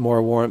little bit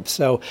more warmth.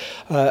 So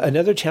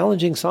another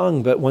challenging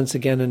song, but once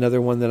again, another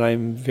one that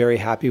I'm very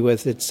happy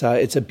with. It's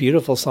a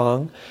beautiful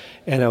song,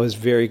 and I was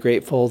very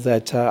grateful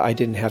that I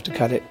didn't have to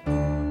cut it.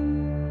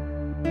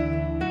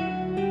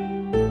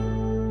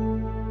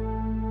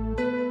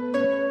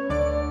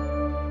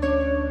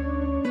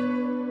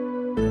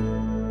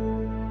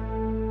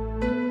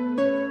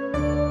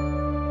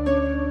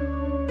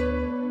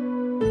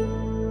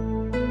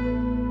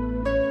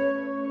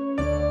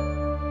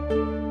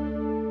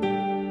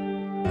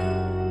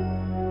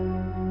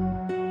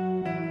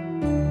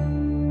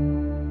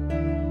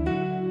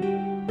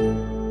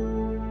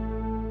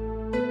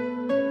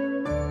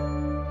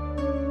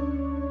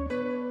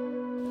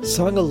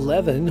 Song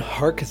 11,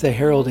 Hark the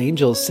Herald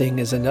Angels Sing,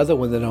 is another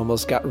one that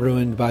almost got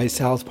ruined by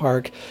South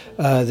Park.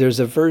 There's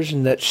a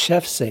version that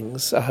Chef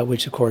sings,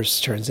 which of course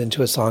turns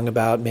into a song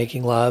about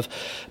making love.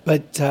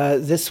 But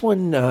this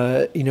one,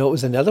 it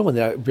was another one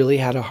that I really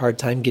had a hard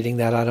time getting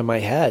that out of my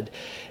head.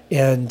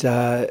 And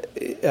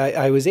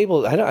I was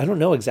able, I don't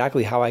know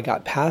exactly how I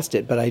got past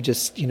it, but I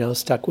just,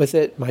 stuck with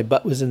it. My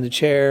butt was in the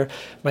chair,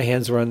 my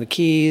hands were on the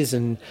keys,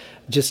 and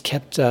just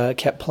kept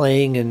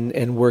playing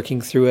and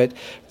working through it.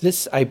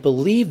 I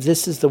believe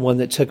this is the one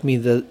that took me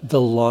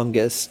the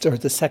longest, or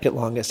the second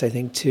longest, I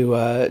think,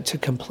 to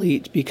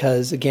complete,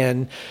 because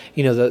again,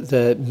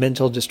 the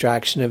mental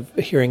distraction of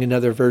hearing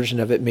another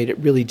version of it made it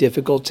really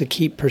difficult to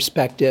keep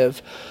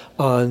perspective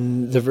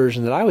on the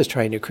version that I was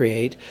trying to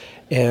create.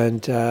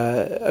 And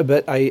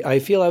but I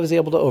feel I was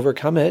able to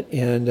overcome it,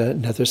 and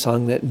another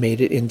song that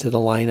made it into the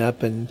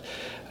lineup and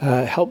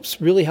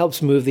really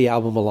helps move the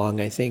album along,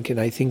 I think. And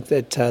I think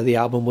that the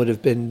album would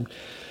have been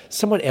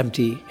somewhat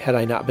empty had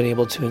I not been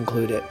able to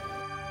include it.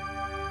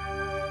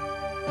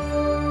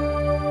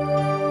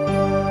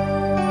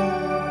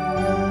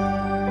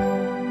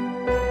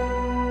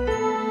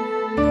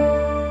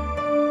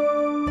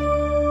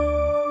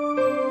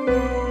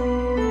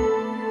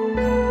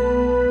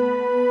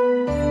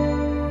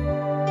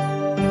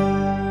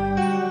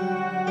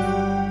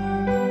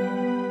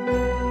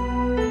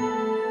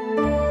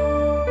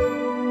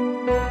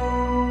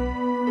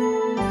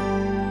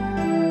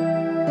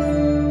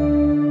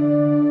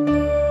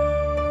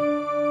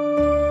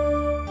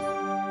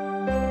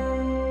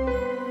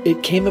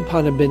 It Came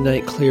Upon a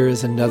Midnight Clear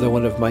is another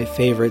one of my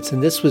favorites,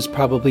 and this was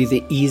probably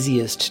the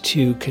easiest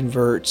to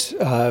convert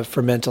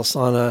for Mental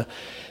Sauna.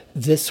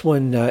 This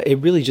one, it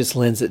really just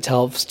lends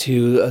itself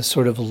to a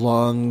sort of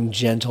long,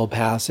 gentle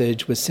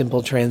passage with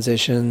simple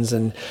transitions,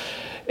 and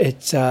it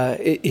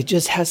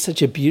just has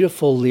such a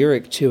beautiful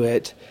lyric to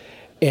it,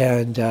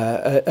 and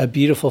a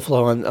beautiful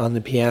flow on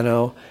the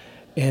piano,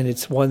 and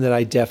it's one that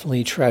I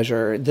definitely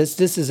treasure.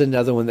 This is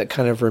another one that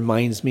kind of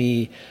reminds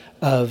me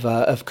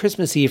of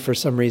Christmas Eve for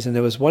some reason.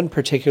 There was one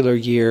particular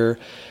year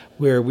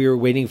where we were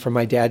waiting for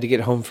my dad to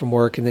get home from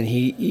work, and then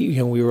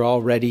we were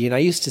all ready. And I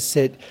used to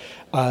sit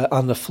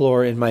on the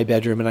floor in my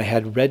bedroom, and I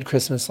had red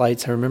Christmas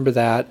lights. I remember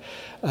that.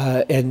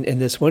 And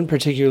this one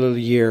particular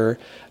year,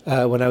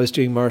 when I was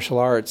doing martial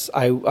arts,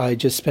 I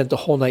just spent the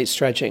whole night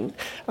stretching.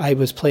 I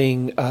was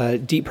playing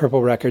Deep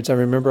Purple records. I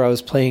remember I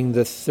was playing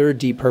the third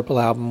Deep Purple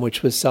album,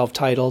 which was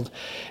self-titled,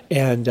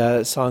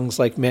 and songs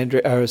like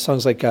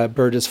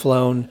Bird Has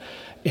Flown,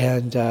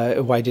 and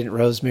Why Didn't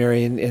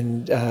Rosemary,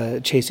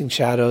 and Chasing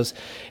Shadows.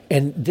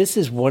 And this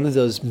is one of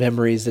those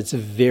memories that's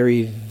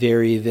very,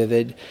 very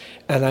vivid.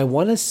 And I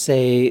want to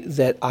say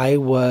that I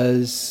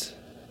was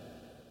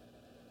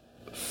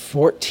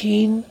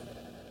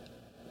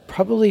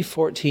probably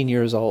 14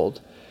 years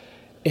old,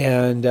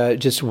 and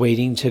just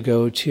waiting to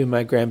go to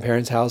my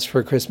grandparents' house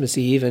for Christmas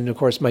Eve. And of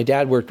course, my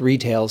dad worked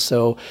retail,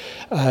 so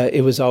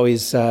it was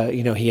always,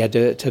 he had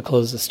to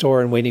close the store,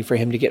 and waiting for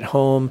him to get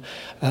home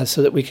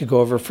so that we could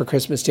go over for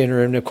Christmas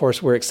dinner. And of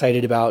course, we're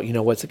excited about,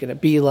 what's it going to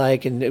be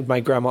like. And my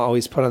grandma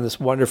always put on this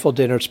wonderful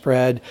dinner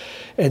spread,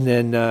 and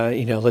then,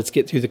 let's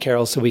get through the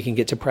carols so we can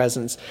get to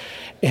presents.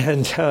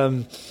 And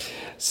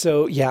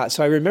So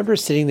I remember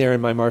sitting there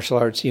in my martial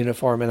arts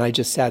uniform, and I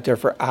just sat there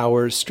for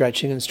hours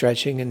stretching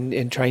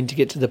and trying to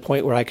get to the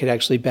point where I could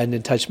actually bend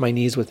and touch my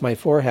knees with my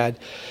forehead,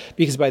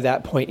 because by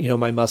that point,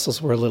 my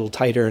muscles were a little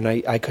tighter, and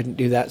I couldn't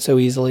do that so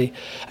easily.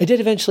 I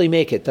did eventually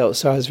make it, though,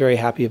 so I was very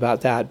happy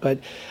about that. But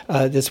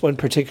this one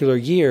particular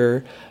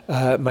year,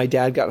 my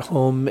dad got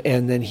home,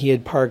 and then he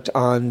had parked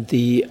on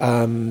the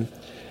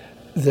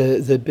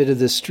the bit of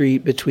the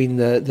street between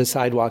the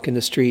sidewalk and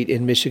the street.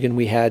 In Michigan,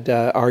 we had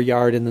our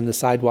yard and then the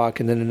sidewalk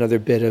and then another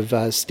bit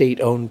of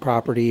state-owned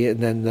property and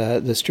then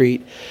the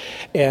street.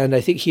 And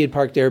I think he had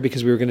parked there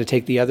because we were going to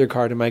take the other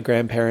car to my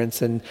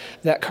grandparents, and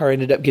that car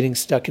ended up getting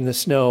stuck in the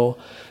snow.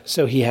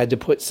 So he had to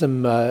put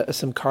some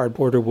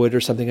cardboard or wood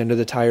or something under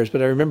the tires.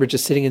 But I remember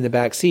just sitting in the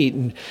back seat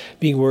and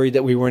being worried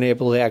that we weren't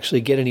able to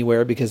actually get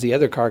anywhere because the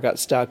other car got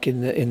stuck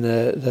in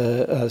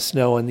the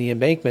snow on the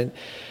embankment.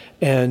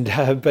 And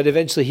but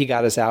eventually he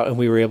got us out, and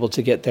we were able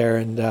to get there.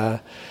 And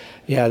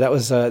yeah, that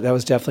was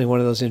definitely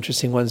one of those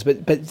interesting ones.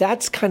 But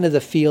that's kind of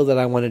the feel that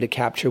I wanted to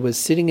capture, was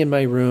sitting in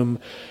my room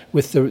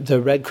with the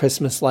red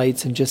Christmas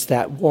lights and just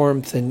that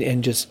warmth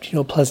and just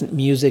pleasant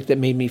music that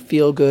made me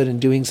feel good,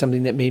 and doing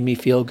something that made me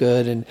feel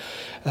good, and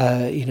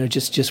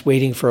just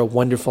waiting for a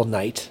wonderful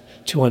night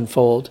to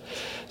unfold.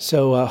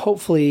 So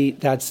hopefully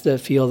that's the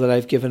feel that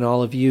I've given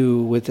all of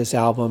you with this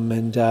album.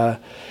 And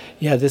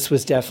yeah, this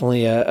was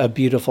definitely a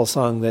beautiful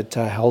song that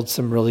held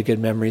some really good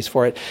memories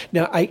for it.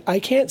 Now, I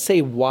can't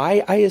say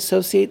why I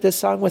associate this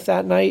song with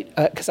that night,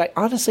 because I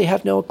honestly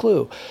have no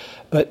clue.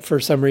 But for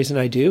some reason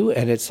I do,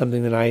 and it's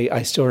something that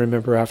I still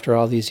remember after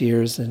all these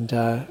years, and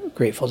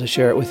grateful to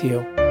share it with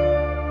you.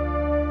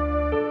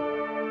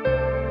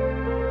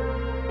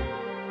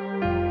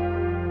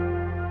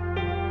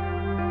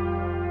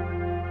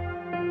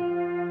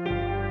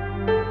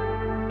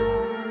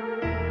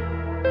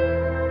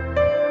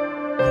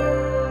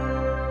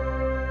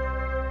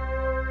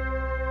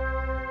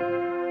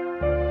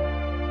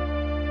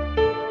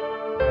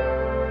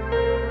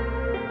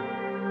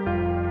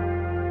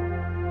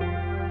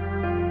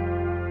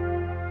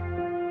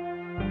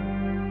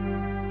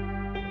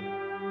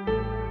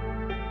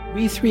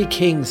 We Three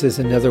Kings is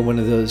another one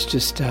of those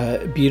just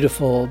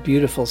beautiful,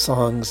 beautiful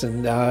songs.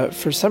 And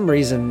for some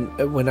reason,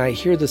 when I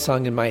hear the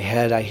song in my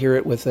head, I hear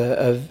it with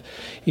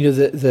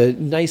the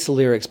nice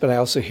lyrics, but I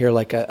also hear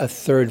like a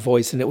third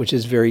voice in it, which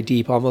is very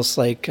deep, almost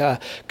like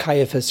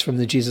Caiaphas from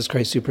the Jesus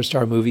Christ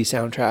Superstar movie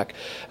soundtrack.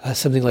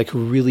 Something like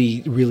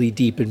really, really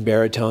deep in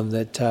baritone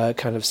that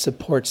kind of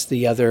supports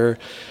the other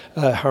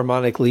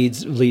harmonic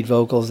lead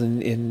vocals.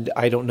 And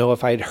I don't know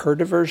if I'd heard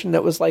a version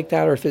that was like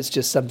that, or if it's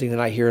just something that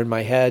I hear in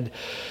my head.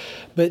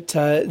 But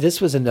this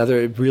was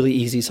another really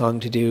easy song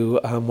to do,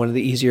 one of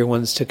the easier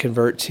ones to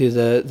convert to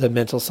the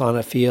mental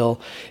sauna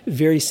feel.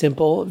 Very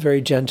simple,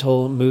 very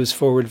gentle, moves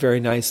forward very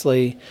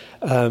nicely.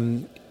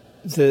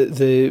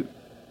 The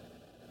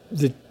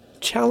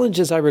challenge,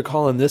 as I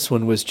recall on this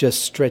one, was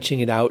just stretching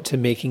it out to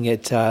making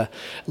it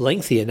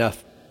lengthy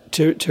enough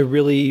to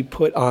really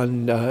put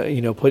on,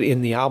 put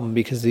in the album,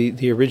 because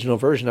the original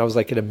version, I was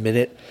like at a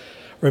minute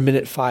or a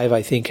minute 5,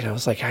 I think, and I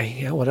was like,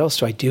 what else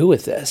do I do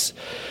with this?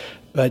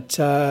 But,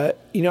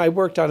 I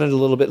worked on it a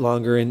little bit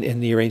longer,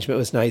 and the arrangement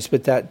was nice,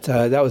 but that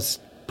was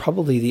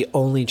probably the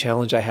only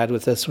challenge I had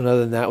with this one.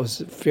 Other than that, it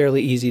was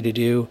fairly easy to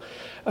do.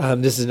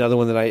 This is another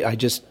one that I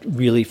just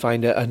really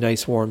find a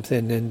nice warmth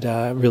in,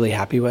 and really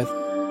happy with.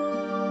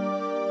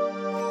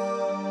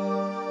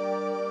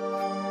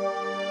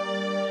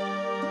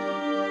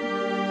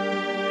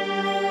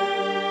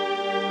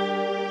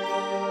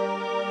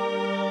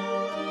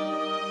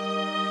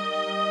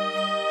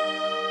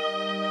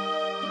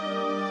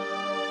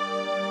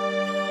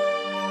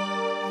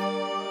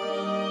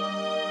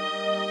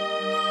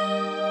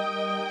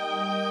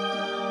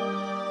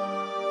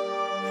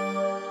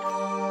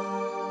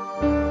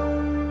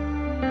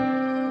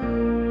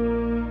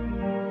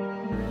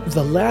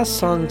 The last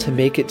song to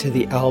make it to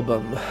the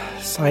album,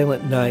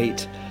 Silent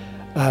Night,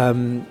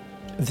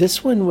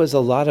 this one was a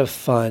lot of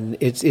fun.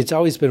 It's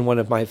always been one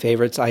of my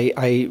favorites.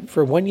 I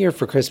for 1 year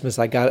for Christmas,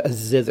 I got a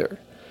zither.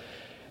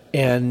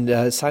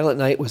 And Silent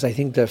Night was, I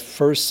think, the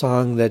first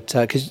song that,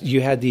 because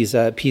you had these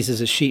pieces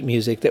of sheet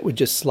music that would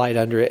just slide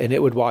under it, and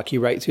it would walk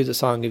you right through the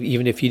song.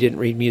 Even if you didn't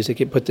read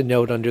music, it put the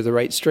note under the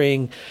right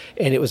string,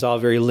 and it was all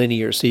very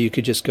linear, so you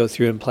could just go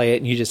through and play it,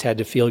 and you just had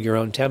to feel your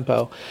own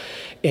tempo.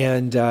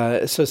 And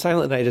so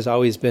Silent Night has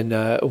always been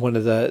one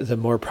of the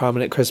more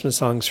prominent Christmas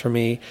songs for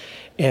me.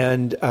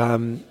 And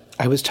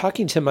I was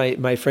talking to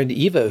my friend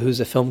Eva, who's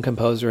a film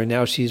composer, and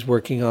now she's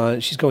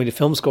going to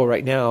film school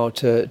right now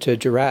to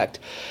direct.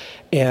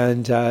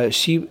 And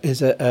she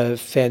is a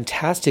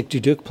fantastic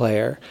duduk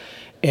player.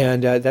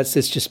 And that's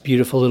this just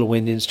beautiful little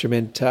wind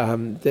instrument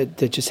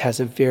that just has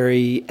a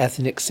very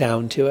ethnic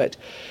sound to it.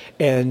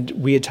 And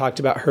we had talked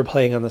about her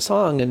playing on the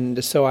song,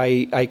 and so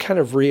I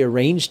kind of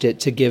rearranged it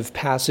to give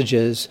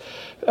passages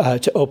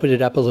to open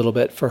it up a little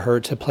bit for her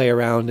to play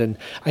around. And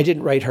I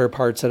didn't write her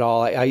parts at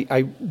all.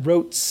 I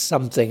wrote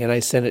something, and I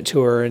sent it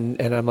to her,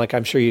 and I'm like,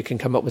 I'm sure you can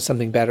come up with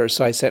something better.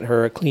 So I sent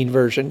her a clean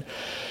version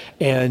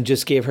and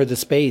just gave her the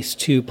space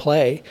to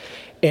play.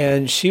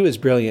 And she was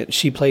brilliant.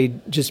 She played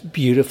just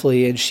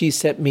beautifully, and she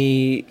sent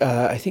me,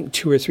 I think,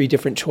 2 or 3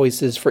 different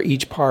choices for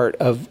each part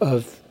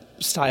of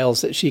styles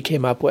that she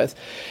came up with.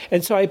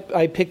 And so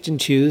I picked and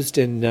chose,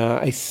 and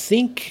I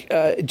think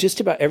just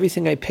about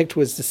everything I picked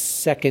was the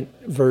second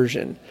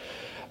version.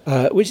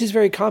 which is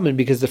very common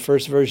because the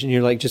first version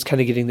you're like just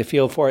kind of getting the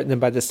feel for it, and then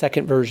by the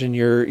second version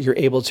you're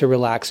able to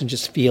relax and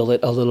just feel it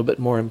a little bit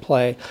more in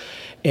play.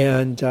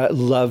 And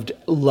loved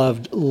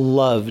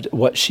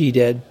what she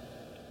did.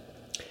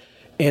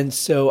 And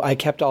so I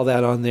kept all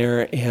that on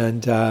there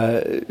and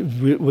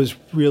was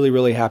really,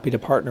 really happy to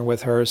partner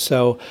with her.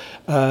 So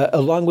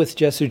along with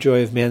Jesu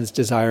Joy of Man's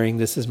Desiring,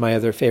 this is my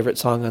other favorite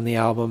song on the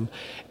album.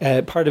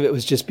 Part of it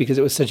was just because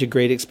it was such a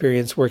great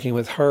experience working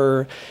with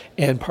her,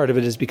 and part of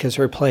it is because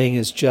her playing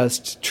is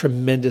just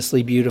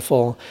tremendously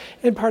beautiful,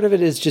 and part of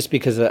it is just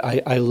because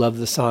I love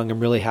the song. I'm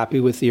really happy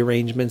with the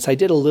arrangements. I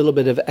did a little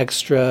bit of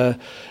extra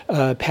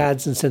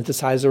pads and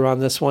synthesizer on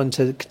this one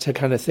to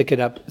kind of thicken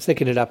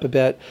it up a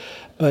bit.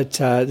 But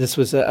this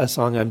was a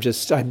song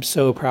I'm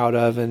so proud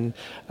of, and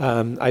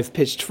I've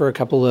pitched for a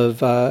couple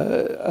of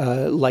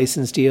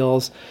license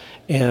deals,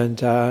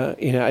 and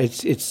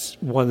it's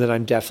one that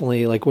I'm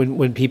definitely like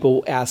when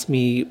people ask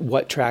me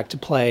what track to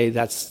play,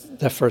 that's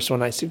the first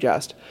one I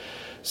suggest.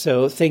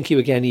 So thank you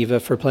again, Eva,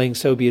 for playing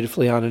so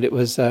beautifully on it. It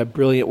was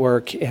brilliant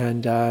work,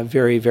 and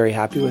very, very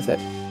happy with it.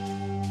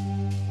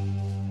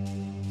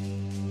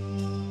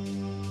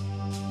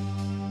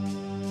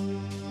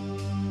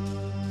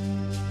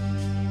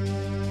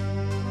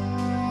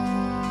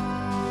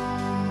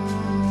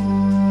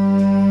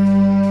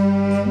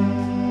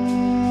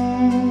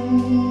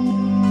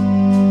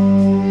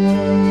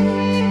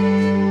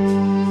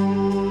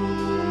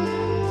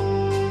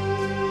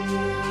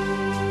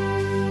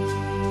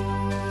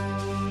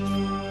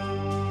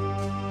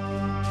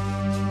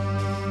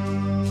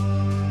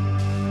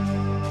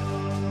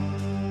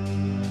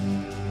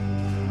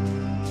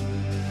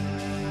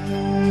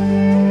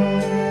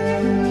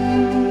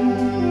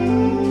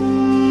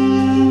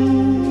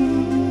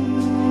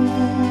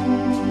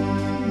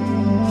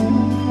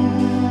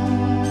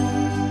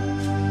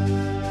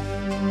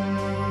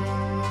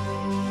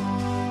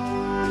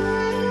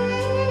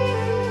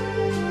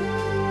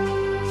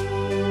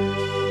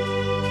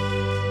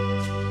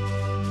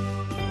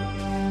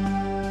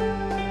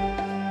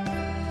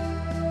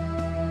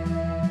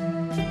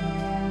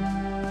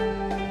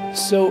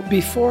 So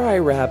before I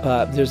wrap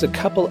up, there's a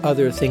couple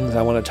other things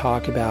I want to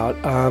talk about.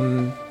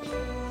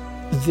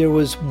 There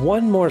was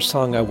one more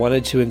song I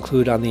wanted to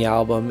include on the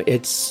album.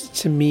 It's,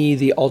 to me,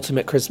 the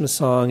ultimate Christmas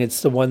song.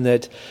 It's the one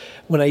that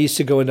when I used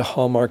to go into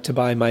Hallmark to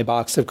buy my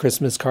box of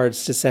Christmas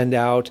cards to send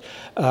out,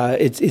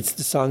 it's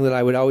the song that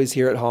I would always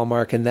hear at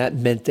Hallmark, and that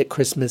meant that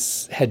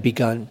Christmas had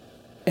begun.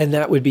 And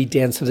that would be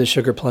Dance of the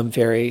Sugar Plum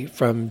Fairy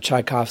from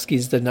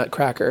Tchaikovsky's The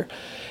Nutcracker.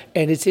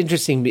 And it's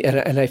interesting,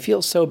 and I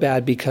feel so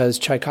bad because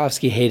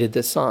Tchaikovsky hated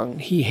this song.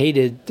 He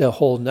hated the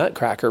whole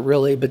Nutcracker,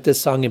 really, but this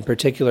song in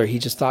particular he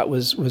just thought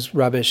was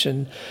rubbish.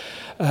 And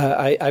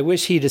I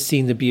wish he'd have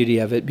seen the beauty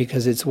of it,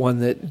 because it's one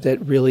that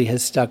really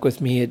has stuck with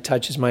me. It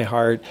touches my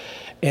heart,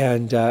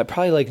 and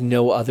probably like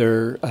no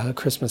other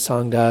Christmas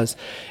song does.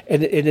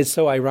 And it's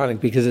so ironic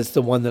because it's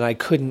the one that I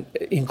couldn't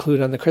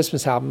include on the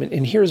Christmas album,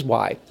 and here's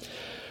why.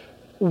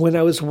 When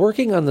I was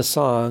working on the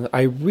song,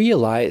 I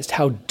realized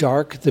how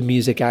dark the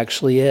music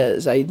actually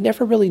is. I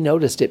never really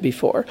noticed it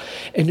before.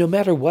 And no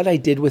matter what I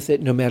did with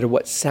it, no matter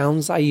what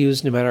sounds I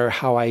used, no matter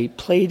how I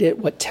played it,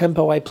 what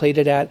tempo I played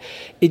it at,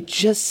 it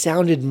just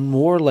sounded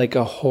more like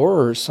a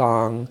horror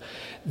song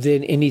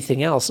than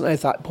anything else. And I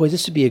thought, boy,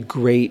 this would be a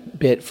great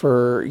bit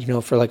for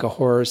like a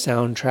horror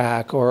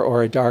soundtrack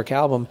or a dark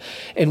album,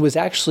 and was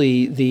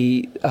actually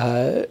the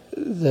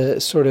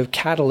sort of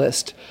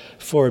catalyst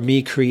for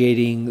me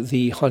creating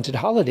the Haunted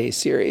Holidays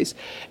series.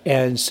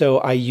 And so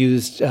I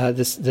used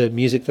the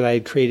music that I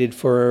had created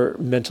for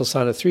Mental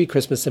Sauna 3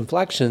 Christmas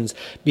Inflections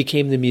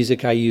became the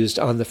music I used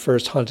on the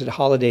first Haunted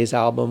Holidays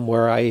album,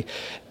 where I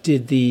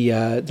did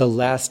the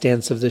last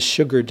dance of the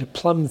sugared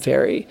plum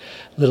fairy.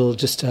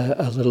 Just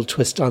a little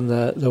twist on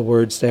the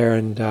words there,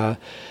 and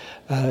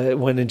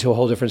went into a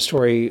whole different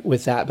story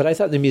with that. But I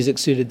thought the music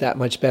suited that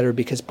much better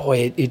because,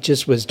 boy, it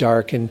just was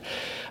dark. And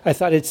I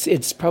thought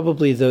it's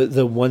probably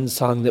the one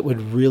song that would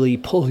really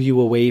pull you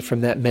away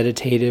from that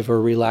meditative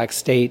or relaxed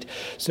state.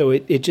 So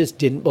it just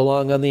didn't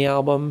belong on the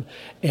album.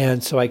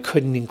 And so I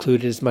couldn't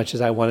include it as much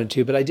as I wanted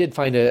to. But I did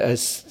find a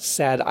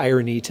sad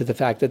irony to the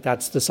fact that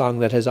that's the song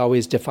that has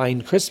always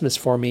defined Christmas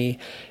for me.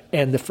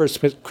 And the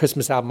first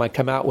Christmas album I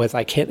come out with,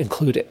 I can't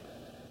include it.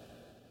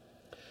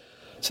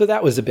 So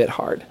that was a bit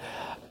hard.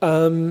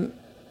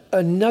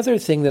 Another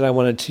thing that I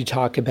wanted to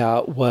talk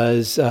about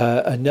was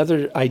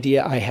another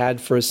idea I had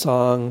for a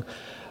song.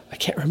 I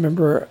can't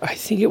remember. I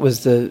think it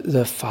was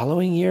the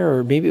following year,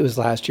 or maybe it was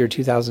last year,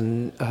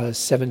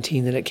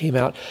 2017, that it came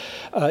out.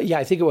 Yeah,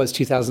 I think it was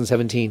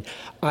 2017.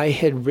 I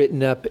had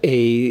written up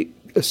a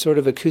sort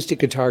of acoustic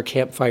guitar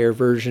campfire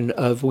version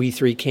of We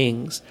Three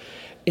Kings.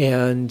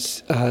 And,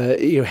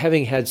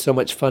 having had so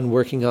much fun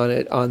working on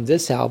it on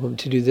this album,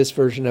 to do this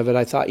version of it,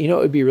 I thought, it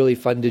would be really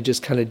fun to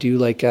just kind of do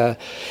like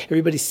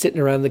everybody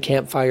sitting around the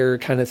campfire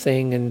kind of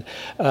thing. And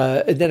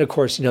then, of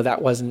course,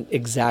 that wasn't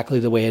exactly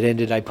the way it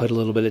ended. I put a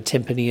little bit of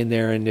timpani in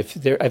there. And if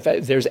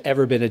there's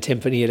ever been a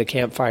timpani at a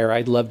campfire,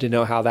 I'd love to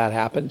know how that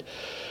happened.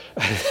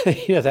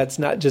 That's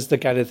not just the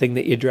kind of thing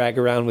that you drag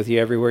around with you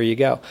everywhere you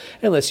go,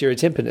 unless you're a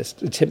timpanist,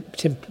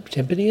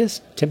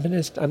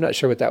 timpanist. I'm not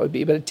sure what that would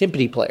be, but a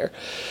timpani player.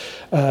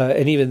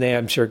 And even they,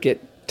 I'm sure,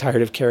 get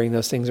tired of carrying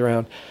those things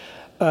around.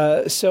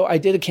 So I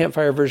did a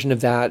campfire version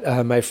of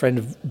that. My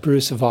friend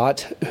Bruce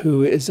Vaught,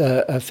 who is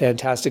a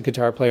fantastic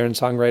guitar player and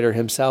songwriter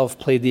himself,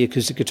 played the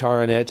acoustic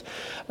guitar on it.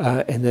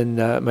 And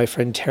then my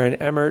friend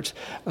Taryn Emmert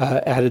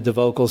added the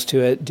vocals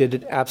to it, did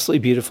an absolutely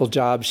beautiful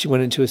job. She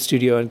went into a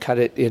studio and cut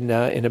it in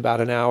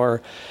about an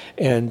hour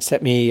and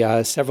sent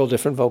me several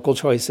different vocal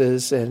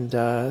choices. And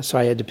so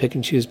I had to pick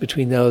and choose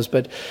between those,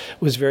 but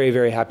was very,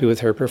 very happy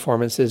with her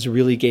performances,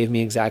 really gave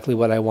me exactly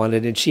what I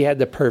wanted. And she had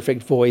the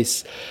perfect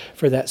voice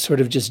for that sort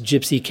of just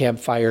gypsy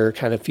campfire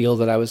kind of feel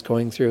that I was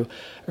going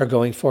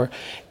for.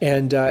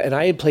 And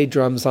I had played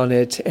drums on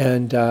it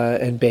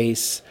and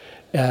bass,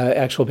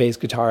 actual bass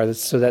guitar.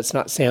 So that's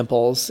not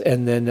samples.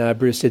 And then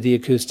Bruce did the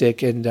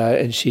acoustic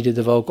and she did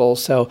the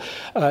vocals. So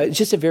it's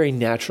just a very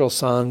natural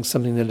song,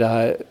 something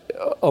that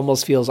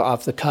almost feels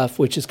off the cuff,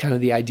 which is kind of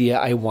the idea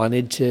I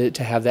wanted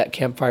to have that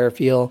campfire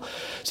feel.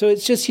 So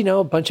it's just,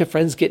 a bunch of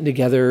friends getting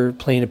together,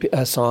 playing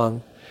a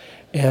song.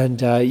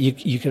 And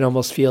you can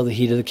almost feel the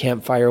heat of the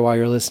campfire while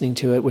you're listening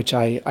to it, which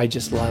I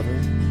just love.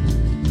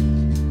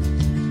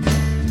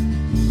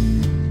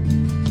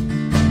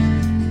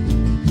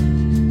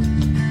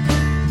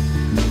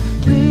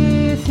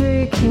 We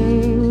three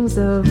kings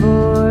of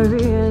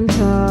Orient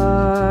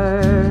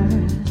are,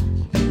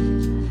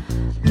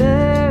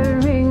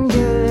 bearing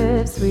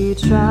gifts we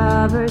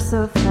traverse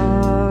so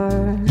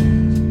far,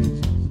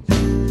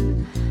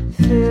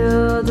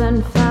 field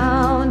and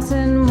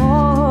fountain,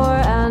 moor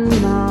and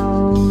mountain,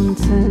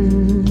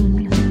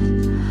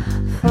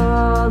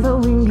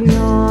 following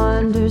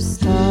yonder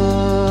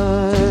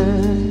star.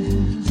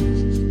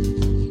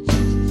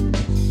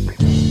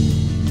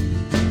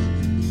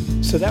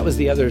 So that was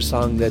the other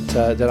song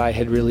that I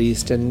had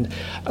released, and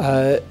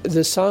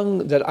the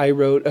song that I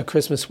wrote, A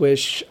Christmas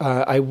Wish,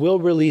 I will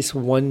release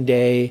one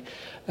day.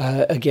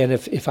 Again,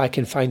 if I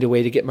can find a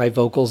way to get my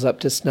vocals up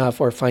to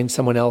snuff or find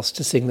someone else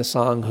to sing the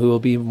song who will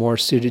be more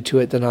suited to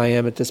it than I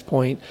am at this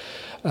point,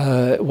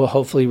 we'll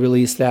hopefully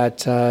release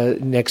that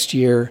next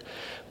year.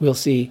 We'll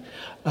see.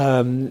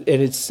 And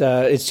it's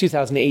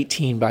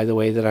 2018, by the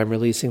way, that I'm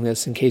releasing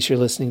this, in case you're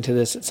listening to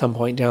this at some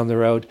point down the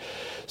road.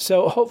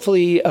 So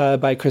hopefully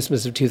by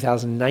Christmas of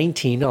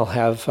 2019, I'll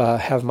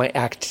have my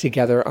act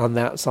together on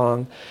that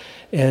song.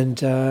 And,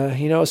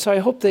 so I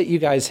hope that you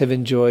guys have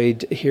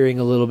enjoyed hearing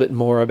a little bit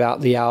more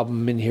about the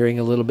album and hearing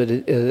a little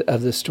bit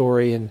of the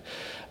story and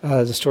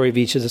the story of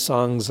each of the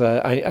songs.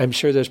 I'm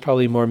sure there's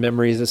probably more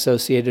memories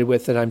associated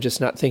with it I'm just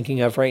not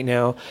thinking of right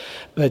now.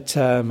 But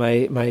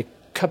my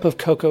cup of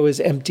cocoa is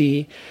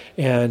empty,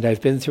 and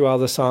I've been through all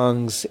the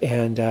songs,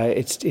 and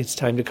it's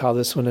time to call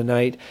this one a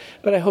night.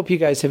 But I hope you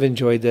guys have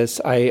enjoyed this.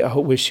 I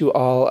wish you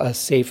all a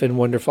safe and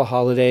wonderful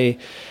holiday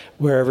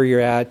wherever you're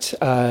at.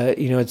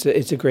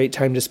 It's a great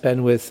time to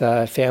spend with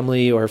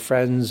family or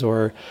friends,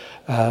 or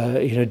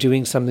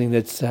doing something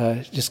that's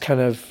just kind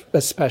of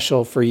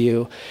special for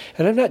you.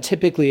 And I'm not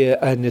typically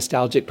a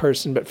nostalgic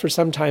person, but for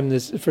some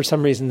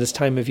reason this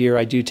time of year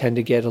I do tend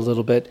to get a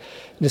little bit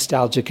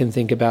nostalgic and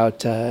think about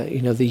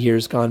the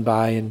years gone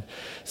by and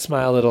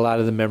smile at a lot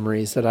of the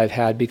memories that I've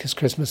had, because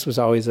Christmas was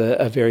always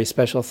a very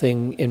special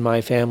thing in my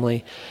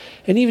family.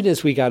 And even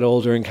as we got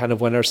older and kind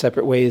of went our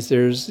separate ways,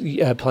 there's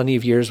plenty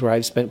of years where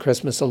I've spent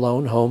Christmas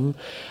alone home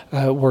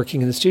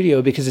working in the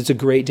studio, because it's a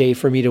great day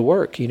for me to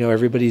work.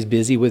 Everybody's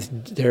busy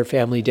with their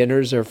family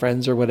dinners or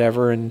friends or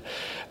whatever. And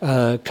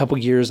a couple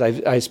years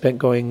I spent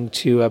going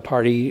to a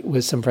party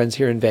with some friends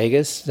here in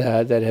Vegas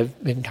that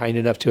have been kind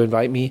enough to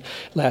invite me.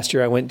 Last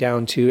year I went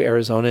down to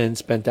Arizona and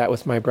spent that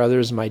with my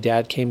brothers, and my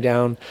dad came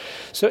down.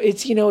 So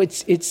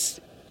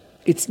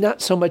it's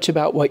not so much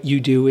about what you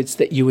do, it's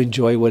that you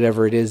enjoy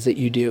whatever it is that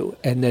you do,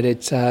 and that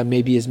it's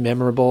maybe is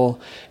memorable,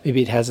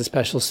 maybe it has a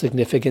special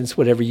significance,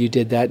 whatever you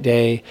did that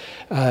day.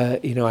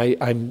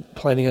 I'm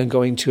planning on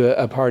going to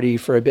a party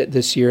for a bit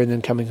this year and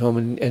then coming home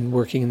and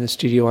working in the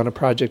studio on a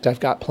project I've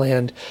got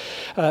planned.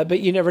 But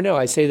you never know.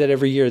 I say that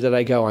every year that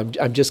I go.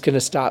 I'm just going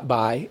to stop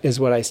by is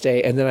what I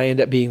say, and then I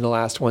end up being the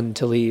last one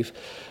to leave.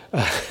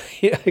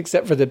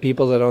 Except for the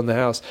people that own the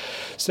house.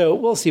 So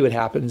we'll see what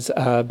happens.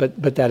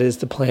 But that is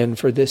the plan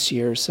for this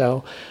year.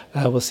 So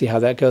we'll see how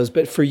that goes.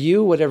 But for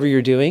you, whatever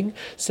you're doing,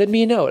 send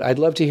me a note. I'd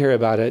love to hear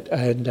about it.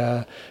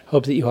 And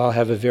hope that you all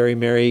have a very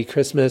Merry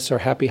Christmas or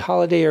Happy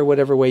Holiday or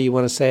whatever way you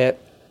want to say it.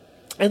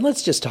 And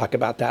let's just talk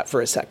about that for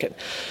a second.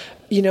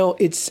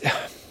 It's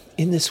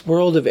in this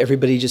world of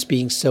everybody just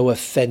being so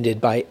offended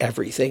by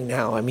everything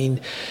now. I mean,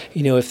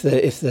 if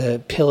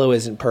the pillow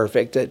isn't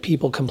perfect, that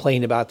people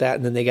complain about that,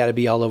 and then they got to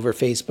be all over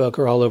Facebook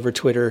or all over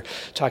Twitter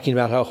talking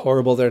about how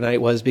horrible their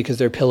night was because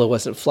their pillow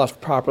wasn't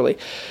fluffed properly.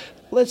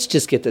 Let's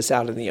just get this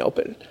out in the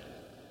open.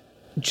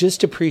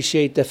 Just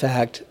appreciate the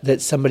fact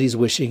that somebody's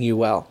wishing you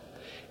well.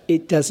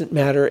 It doesn't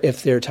matter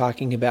if they're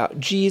talking about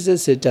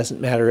Jesus. It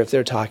doesn't matter if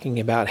they're talking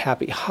about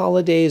Happy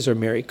Holidays or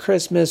Merry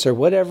Christmas or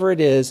whatever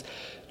it is.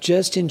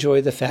 Just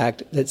enjoy the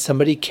fact that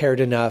somebody cared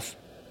enough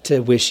to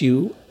wish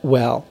you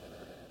well,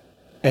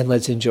 and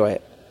let's enjoy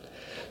it.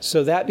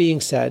 So that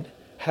being said,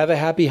 have a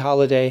happy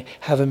holiday,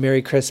 have a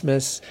Merry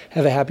Christmas,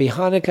 have a happy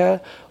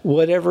Hanukkah,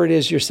 whatever it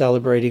is you're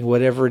celebrating,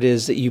 whatever it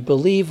is that you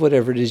believe,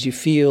 whatever it is you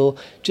feel,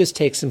 just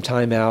take some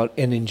time out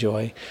and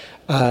enjoy.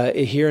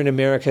 Here in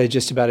America,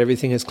 just about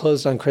everything is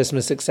closed on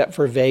Christmas except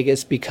for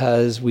Vegas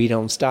because we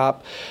don't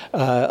stop.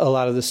 A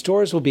lot of the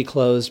stores will be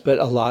closed, but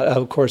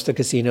of course, the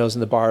casinos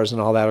and the bars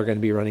and all that are going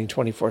to be running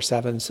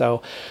 24/7.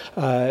 So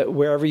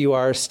wherever you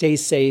are, stay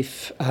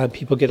safe.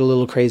 People get a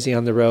little crazy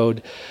on the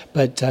road,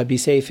 but be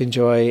safe,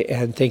 enjoy,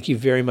 and thank you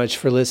very much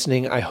for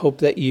listening. I hope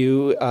that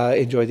you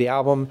enjoy the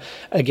album.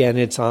 Again,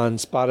 it's on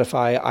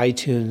Spotify,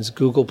 iTunes,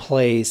 Google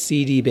Play,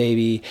 CD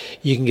Baby.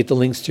 You can get the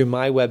links through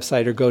my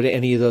website or go to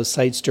any of those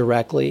sites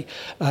directly.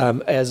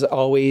 As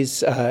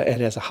always,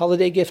 and as a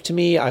holiday gift to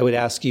me, I would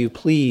ask you,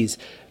 please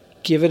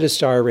give it a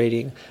star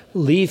rating.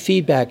 Leave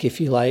feedback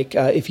if you like.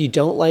 If you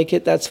don't like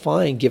it, that's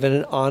fine. Give it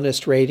an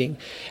honest rating.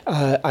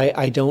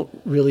 I don't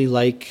really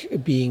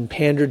like being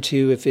pandered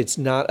to. If it's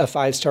not a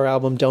 5-star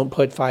album, don't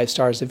put 5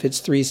 stars. If it's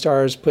 3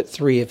 stars, put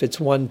 3. If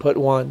it's 1, put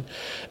 1.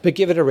 But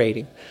give it a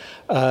rating.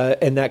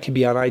 And that could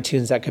be on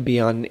iTunes, that could be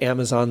on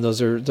Amazon.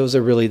 Those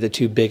are really the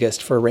 2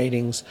 biggest for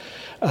ratings.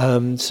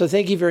 So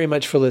thank you very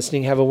much for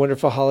listening. Have a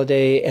wonderful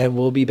holiday, and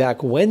we'll be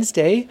back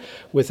Wednesday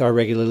with our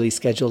regularly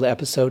scheduled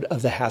episode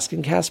of the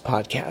Haskin Cast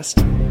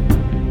podcast.